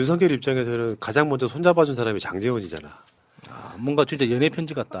 사실 이제 윤석열 입장에서는 가장 먼저 손잡아준 사람이 장제원이잖아. 뭔가 진짜 연애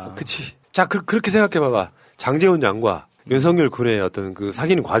편지 같다. 그치. 자, 그렇게 생각해봐봐. 장제원 양과 윤석열 군의 어떤 그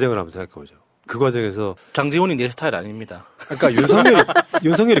사귀는 과정을 한번 생각해보죠. 그 과정에서. 장제원이 내 스타일 아닙니다. 그러니까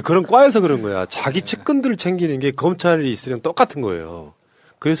윤석열이 그런 과에서 그런 거야. 자기 측근들을 챙기는 게 검찰이 있으면 똑같은 거예요.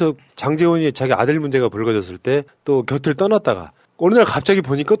 그래서 장제원이 자기 아들 문제가 불거졌을 때 또 곁을 떠났다가 어느 날 갑자기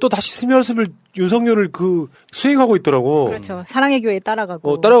보니까 또 다시 스며스며 윤석열을 수행하고 있더라고. 그렇죠. 사랑의 교회에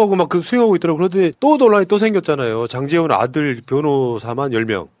따라가고. 따라가고 막 수행하고 있더라고. 그런데 또 논란이 또 생겼잖아요. 장제원 아들 변호사만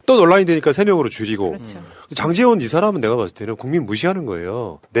 10명. 또 논란이 되니까 3명으로 줄이고. 그렇죠. 장제원 이 사람은 내가 봤을 때는 국민 무시하는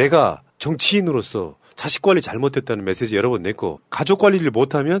거예요. 내가 정치인으로서 자식 관리 잘못했다는 메시지 여러 번 냈고 가족 관리를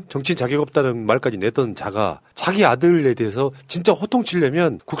못하면 정치인 자격 없다는 말까지 냈던 자가 자기 아들에 대해서 진짜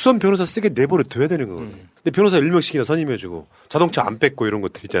호통치려면 국선 변호사 쓰게 내버려 둬야 되는 거거든요. 근데 변호사 1명씩이나 선임해주고 자동차 안 뺏고 이런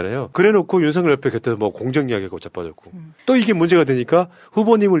것들 있잖아요. 그래놓고 윤석열 옆에 곁에서 뭐 공정 이야기하고 자빠졌고 또 이게 문제가 되니까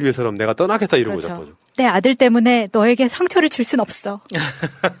후보님을 위해서라면 내가 떠나겠다 이러고 그렇죠. 자빠졌고. 내 아들 때문에 너에게 상처를 줄 순 없어.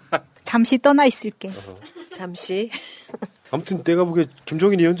 잠시 떠나 있을게. 잠시. 아무튼 내가 보기에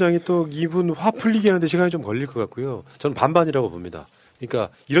김종인 위원장이 또 이분 화 풀리게 하는데 시간이 좀 걸릴 것 같고요. 저는 반반이라고 봅니다.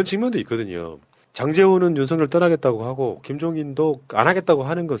 그러니까 이런 측면도 있거든요. 장제원은 윤석열 떠나겠다고 하고 김종인도 안 하겠다고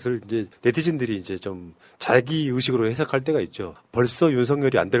하는 것을 이제 네티즌들이 이제 좀 자기 의식으로 해석할 때가 있죠. 벌써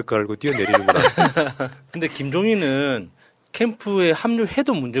윤석열이 안 될 거 알고 뛰어내리는구나. 근데 김종인은 캠프에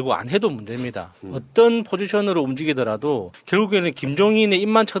합류해도 문제고 안 해도 문제입니다. 어떤 포지션으로 움직이더라도 결국에는 김종인의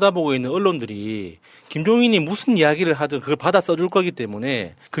입만 쳐다보고 있는 언론들이 김종인이 무슨 이야기를 하든 그걸 받아 써줄 거기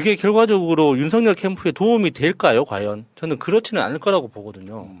때문에 그게 결과적으로 윤석열 캠프에 도움이 될까요, 과연? 저는 그렇지는 않을 거라고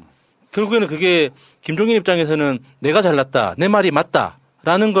보거든요. 결국에는 그게 김종인 입장에서는 내가 잘났다, 내 말이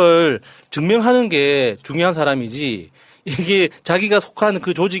맞다라는 걸 증명하는 게 중요한 사람이지 이게 자기가 속한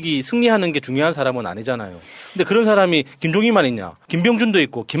그 조직이 승리하는 게 중요한 사람은 아니잖아요. 근데 그런 사람이 김종인만 있냐? 김병준도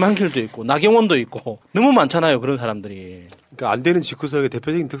있고 김한길도 있고 나경원도 있고 너무 많잖아요. 그런 사람들이. 그러니까 안 되는 집구석의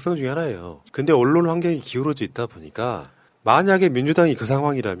대표적인 특성 중에 하나예요. 근데 언론 환경이 기울어져 있다 보니까 만약에 민주당이 그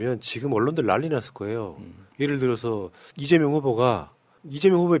상황이라면 지금 언론들 난리 났을 거예요. 예를 들어서 이재명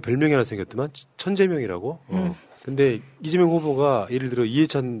후보의 별명이 하나 생겼더만 천재명이라고. 근데 이재명 후보가 예를 들어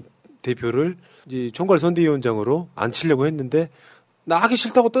이해찬 대표를 이제 총괄선대위원장으로 앉히려고 했는데 나 하기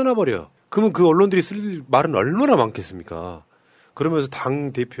싫다고 떠나버려. 그러면 그 언론들이 쓸 말은 얼마나 많겠습니까? 그러면서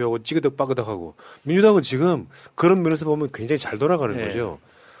당 대표하고 찌그덕빠그덕하고 민주당은 지금 그런 면에서 보면 굉장히 잘 돌아가는 거죠.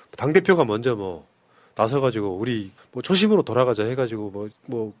 당 대표가 먼저 뭐 나서가지고 우리 뭐 초심으로 돌아가자 해가지고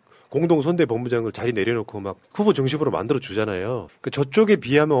뭐 공동 선대 본부장을 자리 내려놓고 막 후보 중심으로 만들어 주잖아요. 그 저쪽에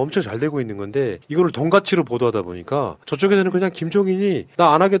비하면 엄청 잘 되고 있는 건데 이거를 돈가치로 보도하다 보니까 저쪽에서는 그냥 김종인이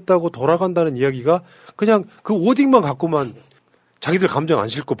나 안 하겠다고 돌아간다는 이야기가 그냥 그 워딩만 갖고만 자기들 감정 안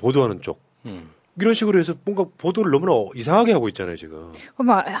싣고 보도하는 쪽. 이런 식으로 해서 뭔가 보도를 너무나 이상하게 하고 있잖아요, 지금.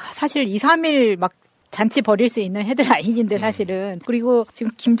 그럼 사실 2, 3일 막 잔치 벌일 수 있는 헤드라인인데 사실은. 그리고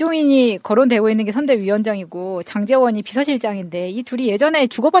지금 김종인이 거론되고 있는 게 선대위원장이고 장제원이 비서실장인데 이 둘이 예전에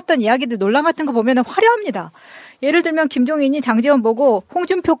주고받던 이야기들 논란 같은 거 보면 화려합니다. 예를 들면 김종인이 장제원 보고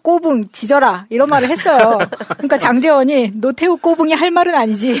홍준표 꼬붕 지져라 이런 말을 했어요. 그러니까 장제원이 노태우 꼬붕이 할 말은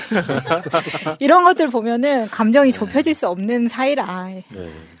아니지. 이런 것들 보면은 감정이 좁혀질 수 없는 사이라.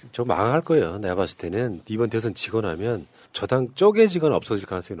 네, 저 망할 거예요. 내가 봤을 때는 이번 대선 지고 나면 저당 쪼개지거나 없어질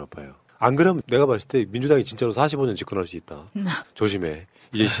가능성이 높아요. 안 그러면 내가 봤을 때 민주당이 진짜로 45년 집권할 수 있다. 조심해.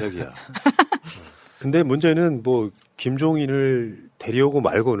 이제 시작이야. 근데 문제는 뭐 김종인을 데려오고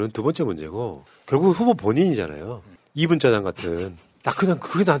말고는 두 번째 문제고 결국 후보 본인이잖아요. 2분 짜장 같은.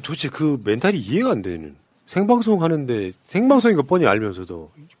 그게 난 도대체 그 멘탈이 이해가 안 되는. 생방송 하는데 생방송인 거 뻔히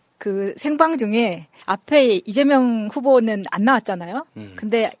알면서도. 그 생방 중에 앞에 이재명 후보는 안 나왔잖아요.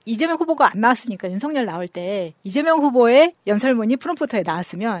 근데 이재명 후보가 안 나왔으니까 윤석열 나올 때 이재명 후보의 연설문이 프롬프터에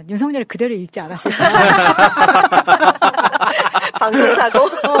나왔으면 윤석열을 그대로 읽지 않았을까. 방송사고?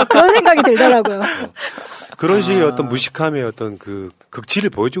 그런 생각이 들더라고요. 그런 식의 어떤 무식함의 어떤 그 극치를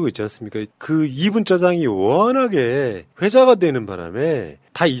보여주고 있지 않습니까? 그 2분 짜장이 워낙에 회자가 되는 바람에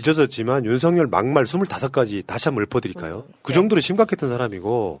다 잊어졌지만 윤석열 막말 25가지 다시 한번 읊어드릴까요? 그 정도로 심각했던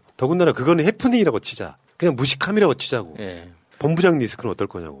사람이고 더군다나 그거는 해프닝이라고 치자. 그냥 무식함이라고 치자고. 본부장 리스크는 어떨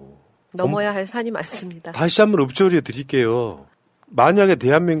거냐고. 넘어야 할 산이 많습니다. 다시 한번 읊조려 드릴게요. 만약에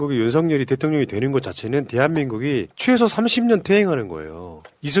대한민국이 윤석열이 대통령이 되는 것 자체는 대한민국이 최소 30년 퇴행하는 거예요.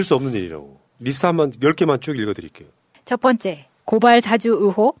 있을 수 없는 일이라고. 리스트 한번 10개만 쭉 읽어드릴게요. 첫 번째, 고발 사주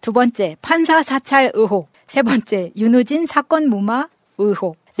의혹. 두 번째, 판사 사찰 의혹. 세 번째, 윤우진 사건 무마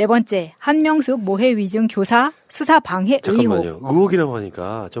의혹. 네 번째, 한명숙 모해 위증 교사 수사 방해 잠깐만요. 의혹. 의혹이라고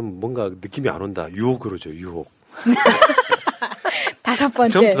하니까 좀 뭔가 느낌이 안 온다. 유혹으로죠, 유혹. 5 번째.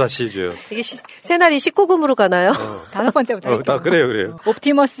 처음부터 다시 해줘요. 이게 새날이 19금으로 가나요? 5 번째부터. 그래요.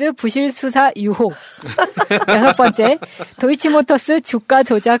 옵티머스 부실 수사 유혹. 6 번째, 도이치모터스 주가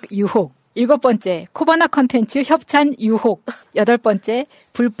조작 유혹. 7 번째, 코바나 컨텐츠 협찬 유혹. 8 번째,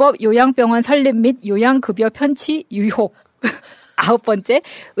 불법 요양병원 설립 및 요양급여 편취 유혹. 9 번째,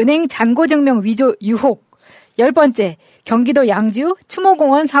 은행 잔고증명 위조 유혹. 10 번째, 경기도 양주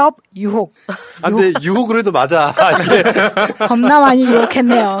추모공원 사업 유혹. 근데 유혹을 해도 맞아. 이게 겁나 많이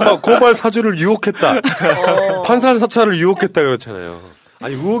유혹했네요. 고발 사주를 유혹했다. 판사 사찰을 유혹했다 그렇잖아요.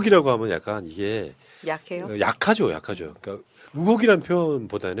 아니 의혹이라고 하면 약간 이게 약해요? 약하죠. 그러니까 의혹이라는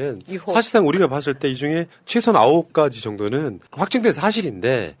표현보다는 사실상 우리가 봤을 때 이 중에 최소한 9가지 정도는 확정된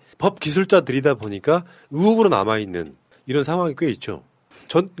사실인데 법 기술자들이다 보니까 의혹으로 남아있는 이런 상황이 꽤 있죠.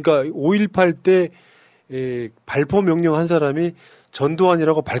 그러니까 5.18 때 발포 명령한 사람이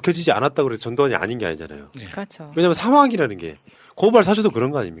전두환이라고 밝혀지지 않았다고 그래서 전두환이 아닌 게 아니잖아요. 그렇죠. 왜냐하면 상황이라는 게 고발 사주도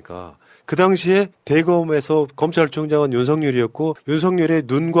그런 거 아닙니까? 그 당시에 대검에서 검찰총장은 윤석열이었고 윤석열의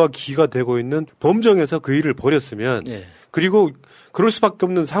눈과 귀가 되고 있는 범정에서 그 일을 벌였으면 그리고 그럴 수밖에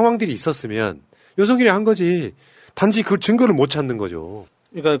없는 상황들이 있었으면 윤석열이 한 거지. 단지 그 증거를 못 찾는 거죠.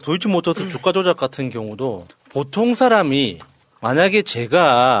 그러니까 도이치모터스 주가 조작 같은 경우도 보통 사람이 만약에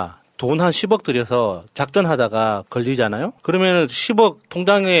제가 돈 한 10억 들여서 작전하다가 걸리잖아요? 그러면 10억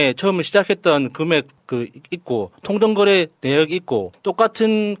통장에 처음 시작했던 금액 있고, 통정거래 내역 있고,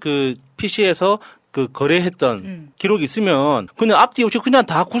 똑같은 PC에서 거래했던 기록이 있으면, 그냥 앞뒤 없이 그냥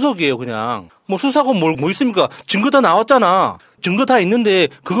다 구속이에요, 그냥. 뭐 수사가 뭐 있습니까? 증거 다 나왔잖아. 증거 다 있는데,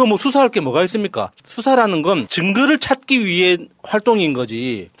 그거 뭐 수사할 게 뭐가 있습니까? 수사라는 건 증거를 찾기 위해 활동인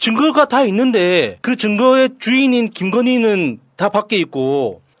거지. 증거가 다 있는데, 그 증거의 주인인 김건희는 다 밖에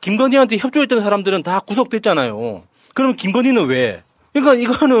있고, 김건희한테 협조했던 사람들은 다 구속됐잖아요. 그럼 김건희는 왜? 그러니까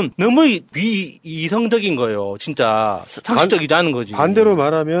이거는 너무 비이성적인 거예요. 진짜 상식적이지 않은 거지. 반대로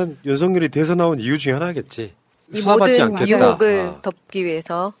말하면 윤석열이 대선 나온 이유 중에 하나겠지. 이 모든 유혹을 덮기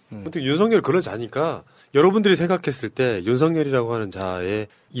위해서. 아무튼 윤석열 그런 자니까 여러분들이 생각했을 때 윤석열이라고 하는 자의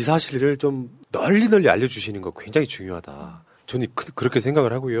이 사실을 좀 널리 알려주시는 거 굉장히 중요하다. 저는 그렇게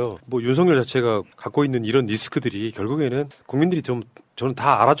생각을 하고요. 뭐 윤석열 자체가 갖고 있는 이런 리스크들이 결국에는 국민들이 저는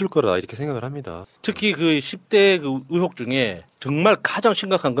다 알아줄 거라 이렇게 생각을 합니다. 특히 10대 의혹 중에 정말 가장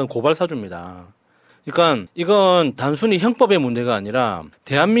심각한 건 고발 사주입니다. 그러니까 이건 단순히 형법의 문제가 아니라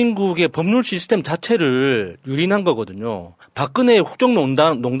대한민국의 법률 시스템 자체를 유린한 거거든요. 박근혜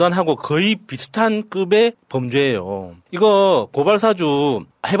국정농단하고 거의 비슷한 급의 범죄예요. 이거 고발사주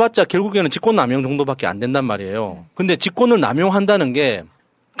해봤자 결국에는 직권남용 정도밖에 안 된단 말이에요. 근데 직권을 남용한다는 게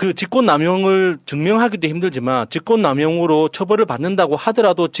그 직권남용을 증명하기도 힘들지만 직권남용으로 처벌을 받는다고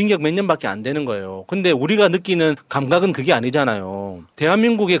하더라도 징역 몇 년밖에 안 되는 거예요. 근데 우리가 느끼는 감각은 그게 아니잖아요.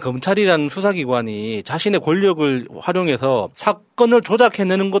 대한민국의 검찰이라는 수사기관이 자신의 권력을 활용해서 사건을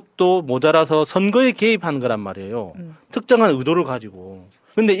조작해내는 것도 모자라서 선거에 개입한 거란 말이에요. 특정한 의도를 가지고.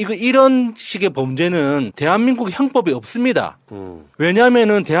 근데 이런 식의 범죄는 대한민국 형법에 없습니다.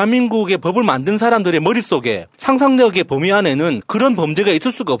 왜냐하면은 대한민국의 법을 만든 사람들의 머릿속에 상상력의 범위 안에는 그런 범죄가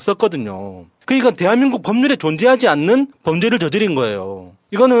있을 수가 없었거든요. 그러니까 대한민국 법률에 존재하지 않는 범죄를 저지른 거예요.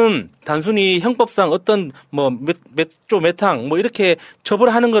 이거는 단순히 형법상 어떤 몇 항 이렇게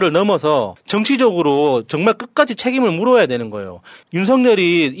처벌하는 거를 넘어서 정치적으로 정말 끝까지 책임을 물어야 되는 거예요.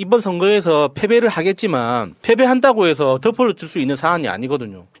 윤석열이 이번 선거에서 패배를 하겠지만 패배한다고 해서 덮어줄 수 있는 사안이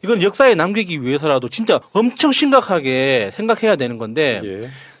아니거든요. 이건 역사에 남기기 위해서라도 진짜 엄청 심각하게 생각해야 되는 건데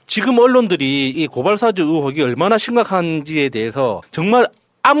지금 언론들이 이 고발사주 의혹이 얼마나 심각한지에 대해서 정말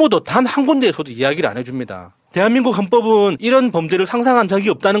아무도 단 한 군데에서도 이야기를 안 해줍니다. 대한민국 헌법은 이런 범죄를 상상한 적이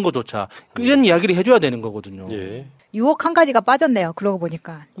없다는 것조차 이런 이야기를 해줘야 되는 거거든요. 유혹 한 가지가 빠졌네요. 그러고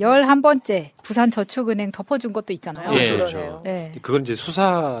보니까 11번째 부산저축은행 덮어준 것도 있잖아요. 그렇죠. 네. 그건 이제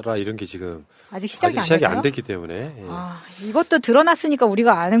수사라 이런 게 지금 아직 시작이 안 됐기 때문에. 이것도 드러났으니까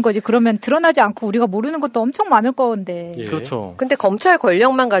우리가 아는 거지. 그러면 드러나지 않고 우리가 모르는 것도 엄청 많을 건데. 그렇죠. 근데 검찰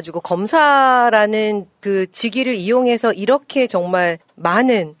권력만 가지고 검사라는 그 직위를 이용해서 이렇게 정말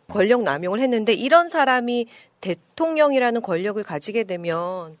많은 권력 남용을 했는데 이런 사람이 대통령이라는 권력을 가지게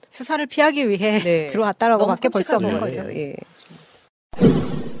되면 수사를 피하기 위해 들어왔다라고밖에 볼 수 없는 거죠.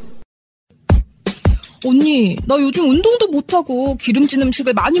 언니, 나 요즘 운동도 못하고 기름진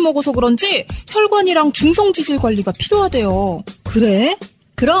음식을 많이 먹어서 그런지 혈관이랑 중성지질 관리가 필요하대요. 그래?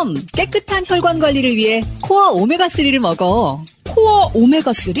 그럼 깨끗한 혈관 관리를 위해 코어 오메가3를 먹어. 코어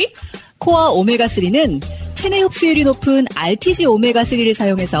오메가3? 코어 오메가3는 체내 흡수율이 높은 RTG 오메가3를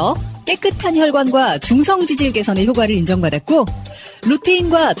사용해서 깨끗한 혈관과 중성지질 개선의 효과를 인정받았고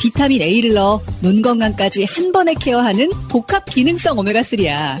루테인과 비타민 A를 넣어 눈 건강까지 한 번에 케어하는 복합 기능성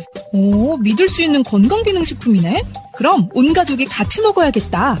오메가3야. 오, 믿을 수 있는 건강기능식품이네? 그럼 온 가족이 같이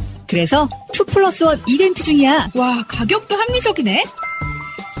먹어야겠다. 그래서 2+1 이벤트 중이야. 와, 가격도 합리적이네.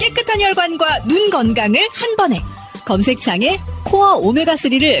 깨끗한 혈관과 눈 건강을 한 번에. 검색창에 코어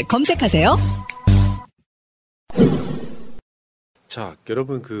오메가3를 검색하세요. 자,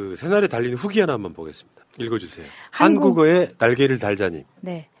 여러분 그 새날에 달리는 후기 하나 한번 보겠습니다. 읽어주세요. 한국어의 날개를 달자님.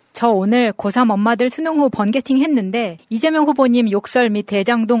 네. 저 오늘 고3 엄마들 수능 후 번개팅 했는데 이재명 후보님 욕설 및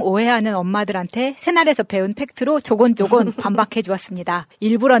대장동 오해하는 엄마들한테 새날에서 배운 팩트로 조곤조곤 반박해 주었습니다.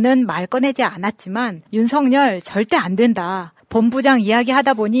 일부러는 말 꺼내지 않았지만 윤석열 절대 안 된다. 본부장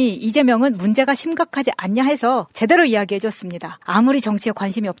이야기하다 보니 이재명은 문제가 심각하지 않냐 해서 제대로 이야기해 줬습니다. 아무리 정치에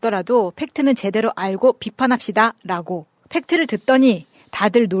관심이 없더라도 팩트는 제대로 알고 비판합시다 라고. 팩트를 듣더니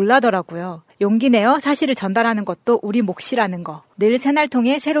다들 놀라더라고요. 용기 내어 사실을 전달하는 것도 우리 몫이라는 거. 늘 새날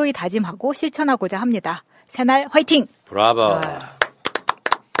통해 새로이 다짐하고 실천하고자 합니다. 새날 화이팅! 브라보.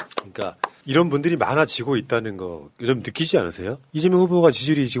 그러니까 이런 분들이 많아지고 있다는 거 좀 느끼지 않으세요? 이재명 후보가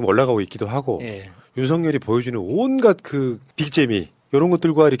지지율이 지금 올라가고 있기도 하고 윤석열이 보여주는 온갖 그 빅재미 이런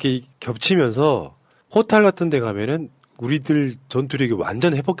것들과 이렇게 겹치면서 호텔 같은 데 가면은 우리들 전투력이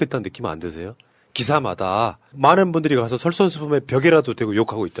완전 회복했다는 느낌 안 드세요? 기사마다 많은 분들이 가서 설선수범의 벽에라도 대고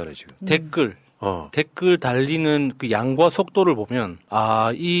욕하고 있잖아요, 지금. 댓글 달리는 그 양과 속도를 보면,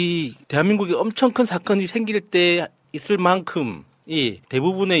 이 대한민국에 엄청 큰 사건이 생길 때 있을 만큼 이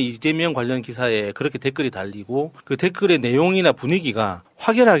대부분의 이재명 관련 기사에 그렇게 댓글이 달리고 그 댓글의 내용이나 분위기가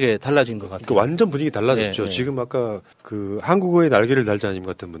확연하게 달라진 것 같아요. 그러니까 완전 분위기 달라졌죠. 지금 아까 그 한국어의 날개를 달자님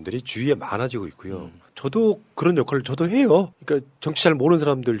같은 분들이 주위에 많아지고 있고요. 저도 그런 역할을 저도 해요. 그러니까 정치 잘 모르는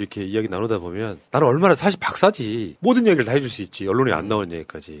사람들 이렇게 이야기 나누다 보면 나는 얼마나 사실 박사지. 모든 이야기를 다 해줄 수 있지. 언론에 안 나오는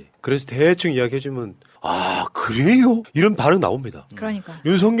얘기까지. 그래서 대충 이야기해주면 그래요? 이런 반응 나옵니다. 그러니까.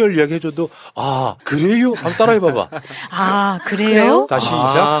 윤석열 이야기 해줘도 그래요? 한번 따라해봐봐. 그래요? 다시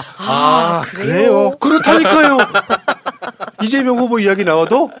시작. 그래요? 그렇다니까요. 이재명 후보 이야기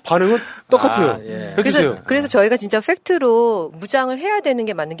나와도 반응은 똑같아요. 해주세요. 그래서 저희가 진짜 팩트로 무장을 해야 되는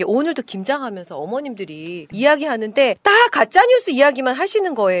게 맞는 게 오늘도 김장하면서 어머님들이 이야기하는데 다 가짜뉴스 이야기만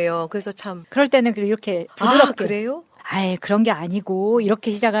하시는 거예요. 그래서 참. 그럴 때는 이렇게 부드럽게. 그래요? 그런 게 아니고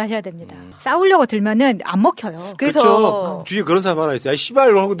이렇게 시작을 하셔야 됩니다. 싸우려고 들면은 안 먹혀요. 그렇죠. 주위에 그런 사람 하나 있어요.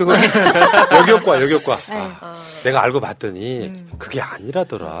 씨발 하고 등을 역효과. 내가 알고 봤더니 그게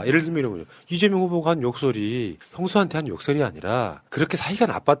아니라더라. 예를 들면 이런 거죠. 이재명 후보가 한 욕설이 형수한테 한 욕설이 아니라 그렇게 사이가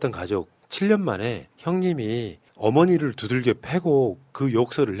나빴던 가족 7년 만에 형님이 어머니를 두들겨 패고 그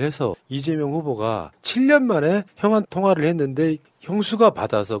욕설을 해서 이재명 후보가 7년 만에 형한 통화를 했는데 형수가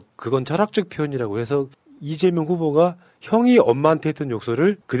받아서 그건 철학적 표현이라고 해서 이재명 후보가 형이 엄마한테 했던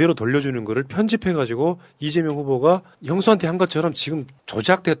욕설을 그대로 돌려주는 거를 편집해가지고 이재명 후보가 형수한테 한 것처럼 지금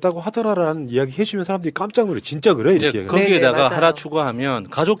조작됐다고 하더라라는 이야기 해주면 사람들이 깜짝 놀래. 진짜 그래? 이렇게. 거기에다가 하나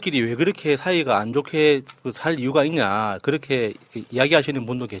추가하면 가족끼리 왜 그렇게 사이가 안 좋게 살 이유가 있냐 그렇게 이야기하시는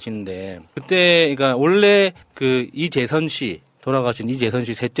분도 계시는데 그때 그러니까 원래 그 이재선 씨 돌아가신 이재선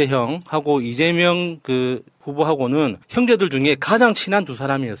씨 셋째 형하고 이재명 그 후보하고는 형제들 중에 가장 친한 두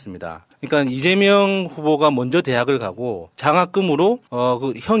사람이었습니다. 그러니까 이재명 후보가 먼저 대학을 가고 장학금으로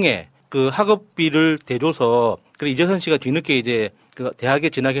그 형의 그 학업비를 대줘서 그래 이재선 씨가 뒤늦게 이제 그 대학에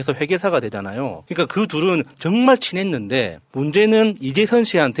진학해서 회계사가 되잖아요. 그러니까 그 둘은 정말 친했는데 문제는 이재선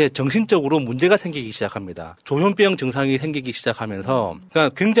씨한테 정신적으로 문제가 생기기 시작합니다. 조현병 증상이 생기기 시작하면서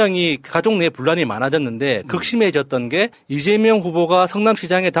그러니까 굉장히 가족 내 분란이 많아졌는데 극심해졌던 게 이재명 후보가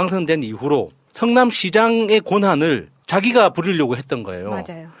성남시장에 당선된 이후로 성남시장의 권한을 자기가 부리려고 했던 거예요.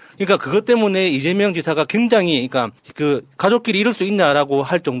 맞아요. 그러니까 그것 때문에 이재명 지사가 굉장히 그러니까 그 가족끼리 이럴 수 있냐라고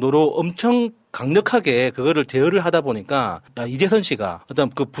할 정도로 엄청 강력하게 그거를 제어를 하다 보니까 이재선 씨가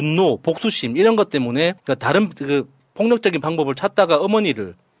어떤 그 분노, 복수심 이런 것 때문에 그러니까 다른 그 폭력적인 방법을 찾다가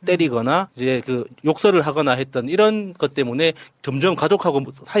어머니를 때리거나 이제 그 욕설을 하거나 했던 이런 것 때문에 점점 가족하고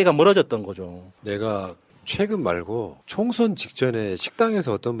사이가 멀어졌던 거죠. 내가 최근 말고 총선 직전에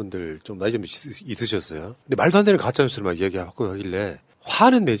식당에서 어떤 분들 좀 나이 좀 있으셨어요. 근데 말도 안 되는 가짜뉴스를 막 이야기하고 하길래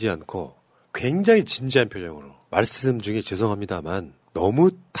화는 내지 않고 굉장히 진지한 표정으로 말씀 중에 죄송합니다만 너무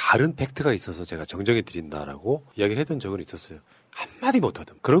다른 팩트가 있어서 제가 정정해 드린다라고 이야기를 했던 적은 있었어요. 한마디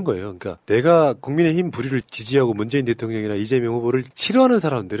못하던 그런 거예요. 그러니까 내가 국민의힘 부리를 지지하고 문재인 대통령이나 이재명 후보를 싫어하는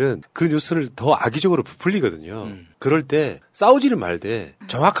사람들은 그 뉴스를 더 악의적으로 부풀리거든요. 그럴 때 싸우지는 말되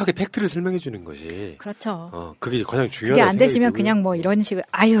정확하게 팩트를 설명해 주는 것이 그렇죠. 그게 가장 중요하다고 그게 안 되시면 그냥 뭐 이런 식으로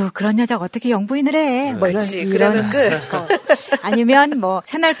그런 여자가 어떻게 영부인을 해? 뭐 그러면 끝. 아니면 뭐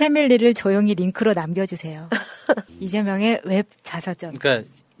새날 패밀리를 조용히 링크로 남겨주세요. 이재명의 웹자서전. 그러니까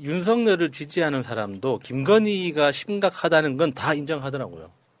윤석열을 지지하는 사람도 김건희가 심각하다는 건 다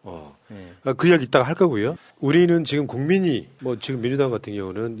인정하더라고요. 그 이야기 이따가 할 거고요. 우리는 지금 국민이 지금 민주당 같은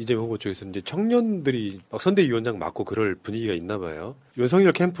경우는 이재명 후보 쪽에서 이제 청년들이 막 선대위원장 맡고 그럴 분위기가 있나 봐요.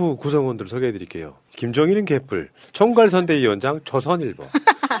 윤석열 캠프 구성원들을 소개해 드릴게요. 김종인은 개뿔, 총괄 선대위원장 조선일보,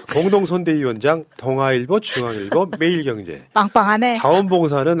 공동 선대위원장 동아일보, 중앙일보, 매일경제, 빵빵하네.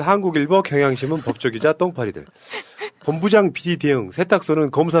 자원봉사는 한국일보, 경향신문, 법조기자, 똥파리들. 본부장 비리 대응, 세탁소는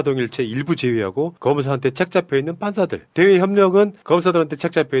검사 동일체 일부 제외하고 검사한테 책 잡혀 있는 판사들. 대외 협력은 검사들한테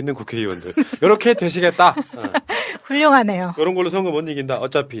책 잡혀 있는 국회의원들. 이렇게 되시겠다. 훌륭하네요. 이런 걸로 선거 못 이긴다.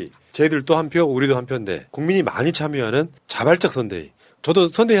 어차피 쟤들도 한 표, 우리도 한 표인데 국민이 많이 참여하는 자발적 선대위. 저도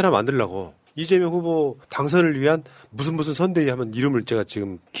선대위 하나 만들려고 이재명 후보 당선을 위한 무슨 선대위 하면 이름을 제가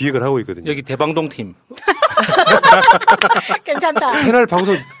지금 기획을 하고 있거든요. 여기 대방동 팀. 괜찮다. 새날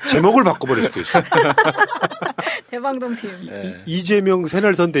방송 제목을 바꿔버릴 수도 있어요. 대방동 팀. 이재명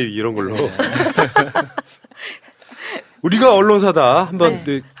새날 선대위 이런 걸로. 우리가 언론사다 한번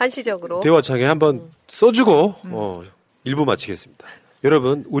한시적으로 대화창에 한번 써주고 1부 마치겠습니다.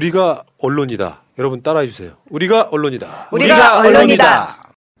 여러분 우리가 언론이다. 여러분 따라해 주세요. 우리가 언론이다. 우리가 언론이다.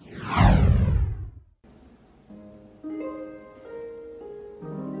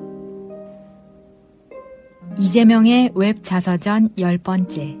 이재명의 웹자서전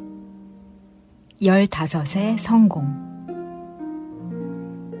 10번째 15의 성공.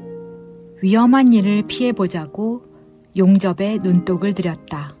 위험한 일을 피해보자고 용접에 눈독을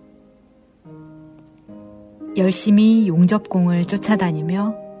들였다. 열심히 용접공을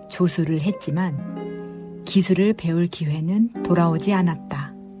쫓아다니며 조수를 했지만 기술을 배울 기회는 돌아오지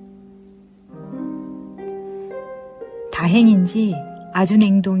않았다. 다행인지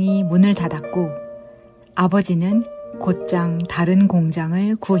아준행동이 문을 닫았고 아버지는 곧장 다른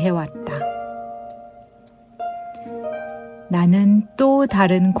공장을 구해왔다. 나는 또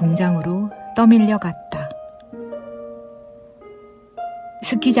다른 공장으로 떠밀려 갔다.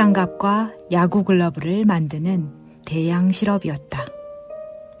 스키 장갑과 야구 글러브를 만드는 대양 실업이었다.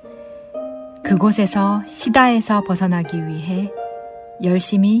 그곳에서 시다에서 벗어나기 위해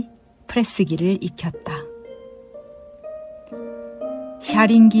열심히 프레스기를 익혔다.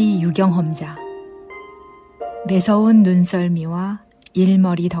 샤링기 유경험자, 매서운 눈썰미와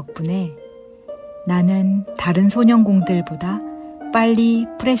일머리 덕분에 나는 다른 소년공들보다 빨리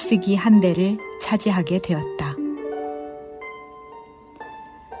프레스기 한 대를 차지하게 되었다.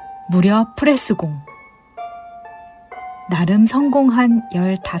 무려 프레스공. 나름 성공한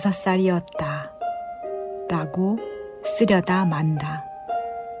 15살이었다. 라고 쓰려다 만다.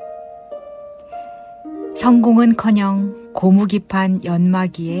 성공은커녕 고무기판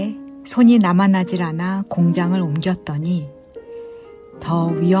연마기에 손이 남아나질 않아 공장을 옮겼더니 더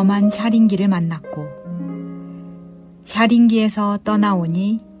위험한 샤링기를 만났고 샤링기에서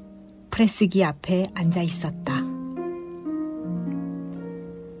떠나오니 프레스기 앞에 앉아 있었다.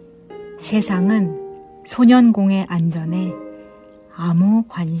 세상은 소년공의 안전에 아무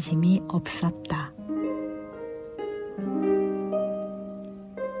관심이 없었다.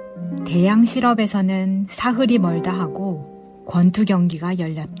 대양 실업에서는 사흘이 멀다 하고 권투 경기가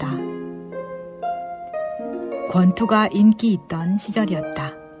열렸다. 권투가 인기 있던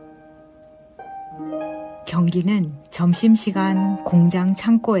시절이었다. 경기는 점심시간 공장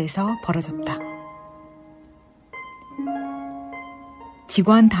창고에서 벌어졌다.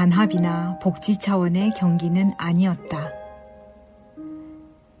 직원 단합이나 복지 차원의 경기는 아니었다.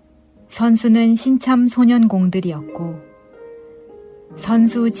 선수는 신참 소년공들이었고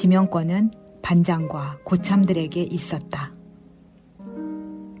선수 지명권은 반장과 고참들에게 있었다.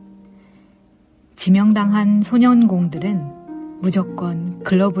 지명당한 소년공들은 무조건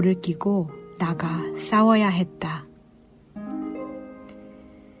글러브를 끼고 나가 싸워야 했다.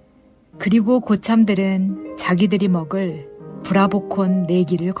 그리고 고참들은 자기들이 먹을 브라보콘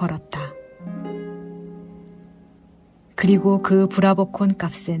내기를 걸었다. 그리고 그 브라보콘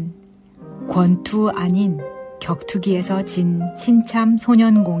값은 권투 아닌 격투기에서 진 신참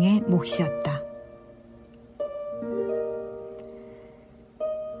소년공의 몫이었다.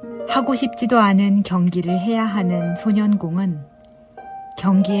 하고 싶지도 않은 경기를 해야 하는 소년공은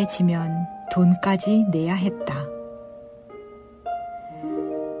경기에 지면 돈까지 내야 했다.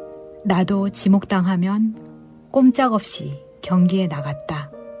 나도 지목당하면 꼼짝없이 경기에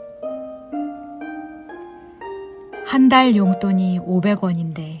나갔다. 한 달 용돈이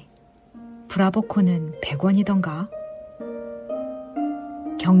 500원인데 브라보콘은 100원이던가?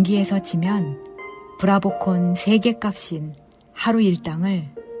 경기에서 지면 브라보콘 3개 값인 하루 일당을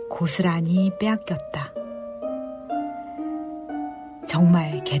고스란히 빼앗겼다.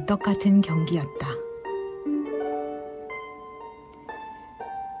 정말 개떡 같은 경기였다.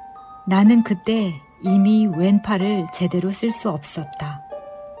 나는 그때 이미 왼팔을 제대로 쓸 수 없었다.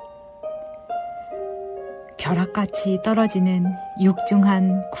 벼락같이 떨어지는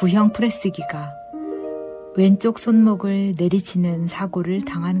육중한 구형 프레스기가 왼쪽 손목을 내리치는 사고를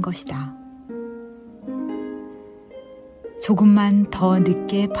당한 것이다. 조금만 더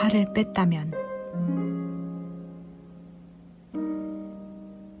늦게 팔을 뺐다면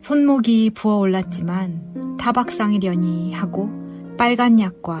손목이 부어올랐지만 타박상이려니 하고 빨간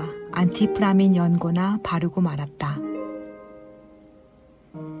약과 안티프라민 연고나 바르고 말았다.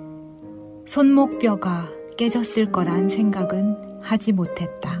 손목뼈가 깨졌을 거란 생각은 하지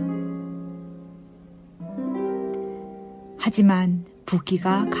못했다. 하지만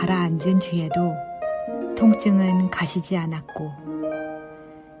붓기가 가라앉은 뒤에도 통증은 가시지 않았고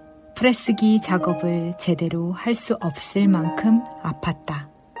프레스기 작업을 제대로 할 수 없을 만큼 아팠다.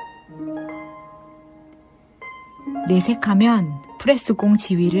 내색하면 프레스공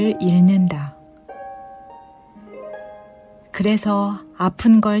지위를 잃는다. 그래서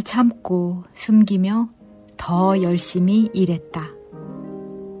아픈 걸 참고 숨기며 더 열심히 일했다.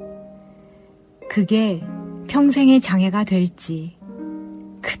 그게 평생의 장애가 될지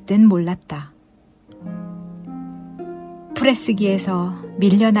그땐 몰랐다. 프레스기에서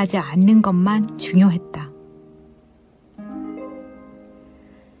밀려나지 않는 것만 중요했다.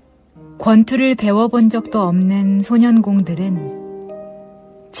 권투를 배워본 적도 없는 소년공들은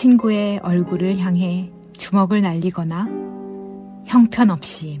친구의 얼굴을 향해 주먹을 날리거나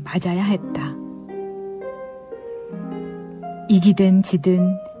형편없이 맞아야 했다. 이기든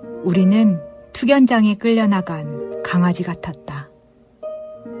지든 우리는 투견장에 끌려나간 강아지 같았다.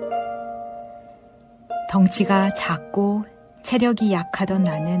 덩치가 작고 체력이 약하던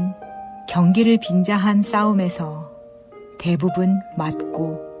나는 경기를 빙자한 싸움에서 대부분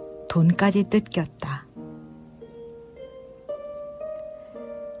맞고 돈까지 뜯겼다.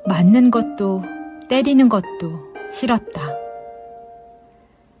 맞는 것도 때리는 것도 싫었다.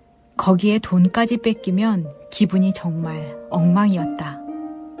 거기에 돈까지 뺏기면 기분이 정말 엉망이었다.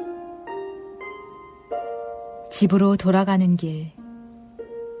 집으로 돌아가는 길,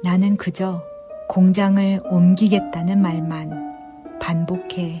 나는 그저 공장을 옮기겠다는 말만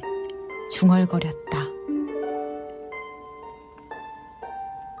반복해 중얼거렸다.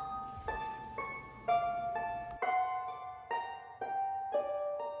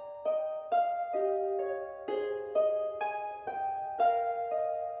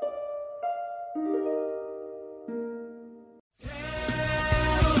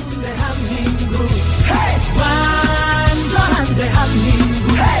 대한민국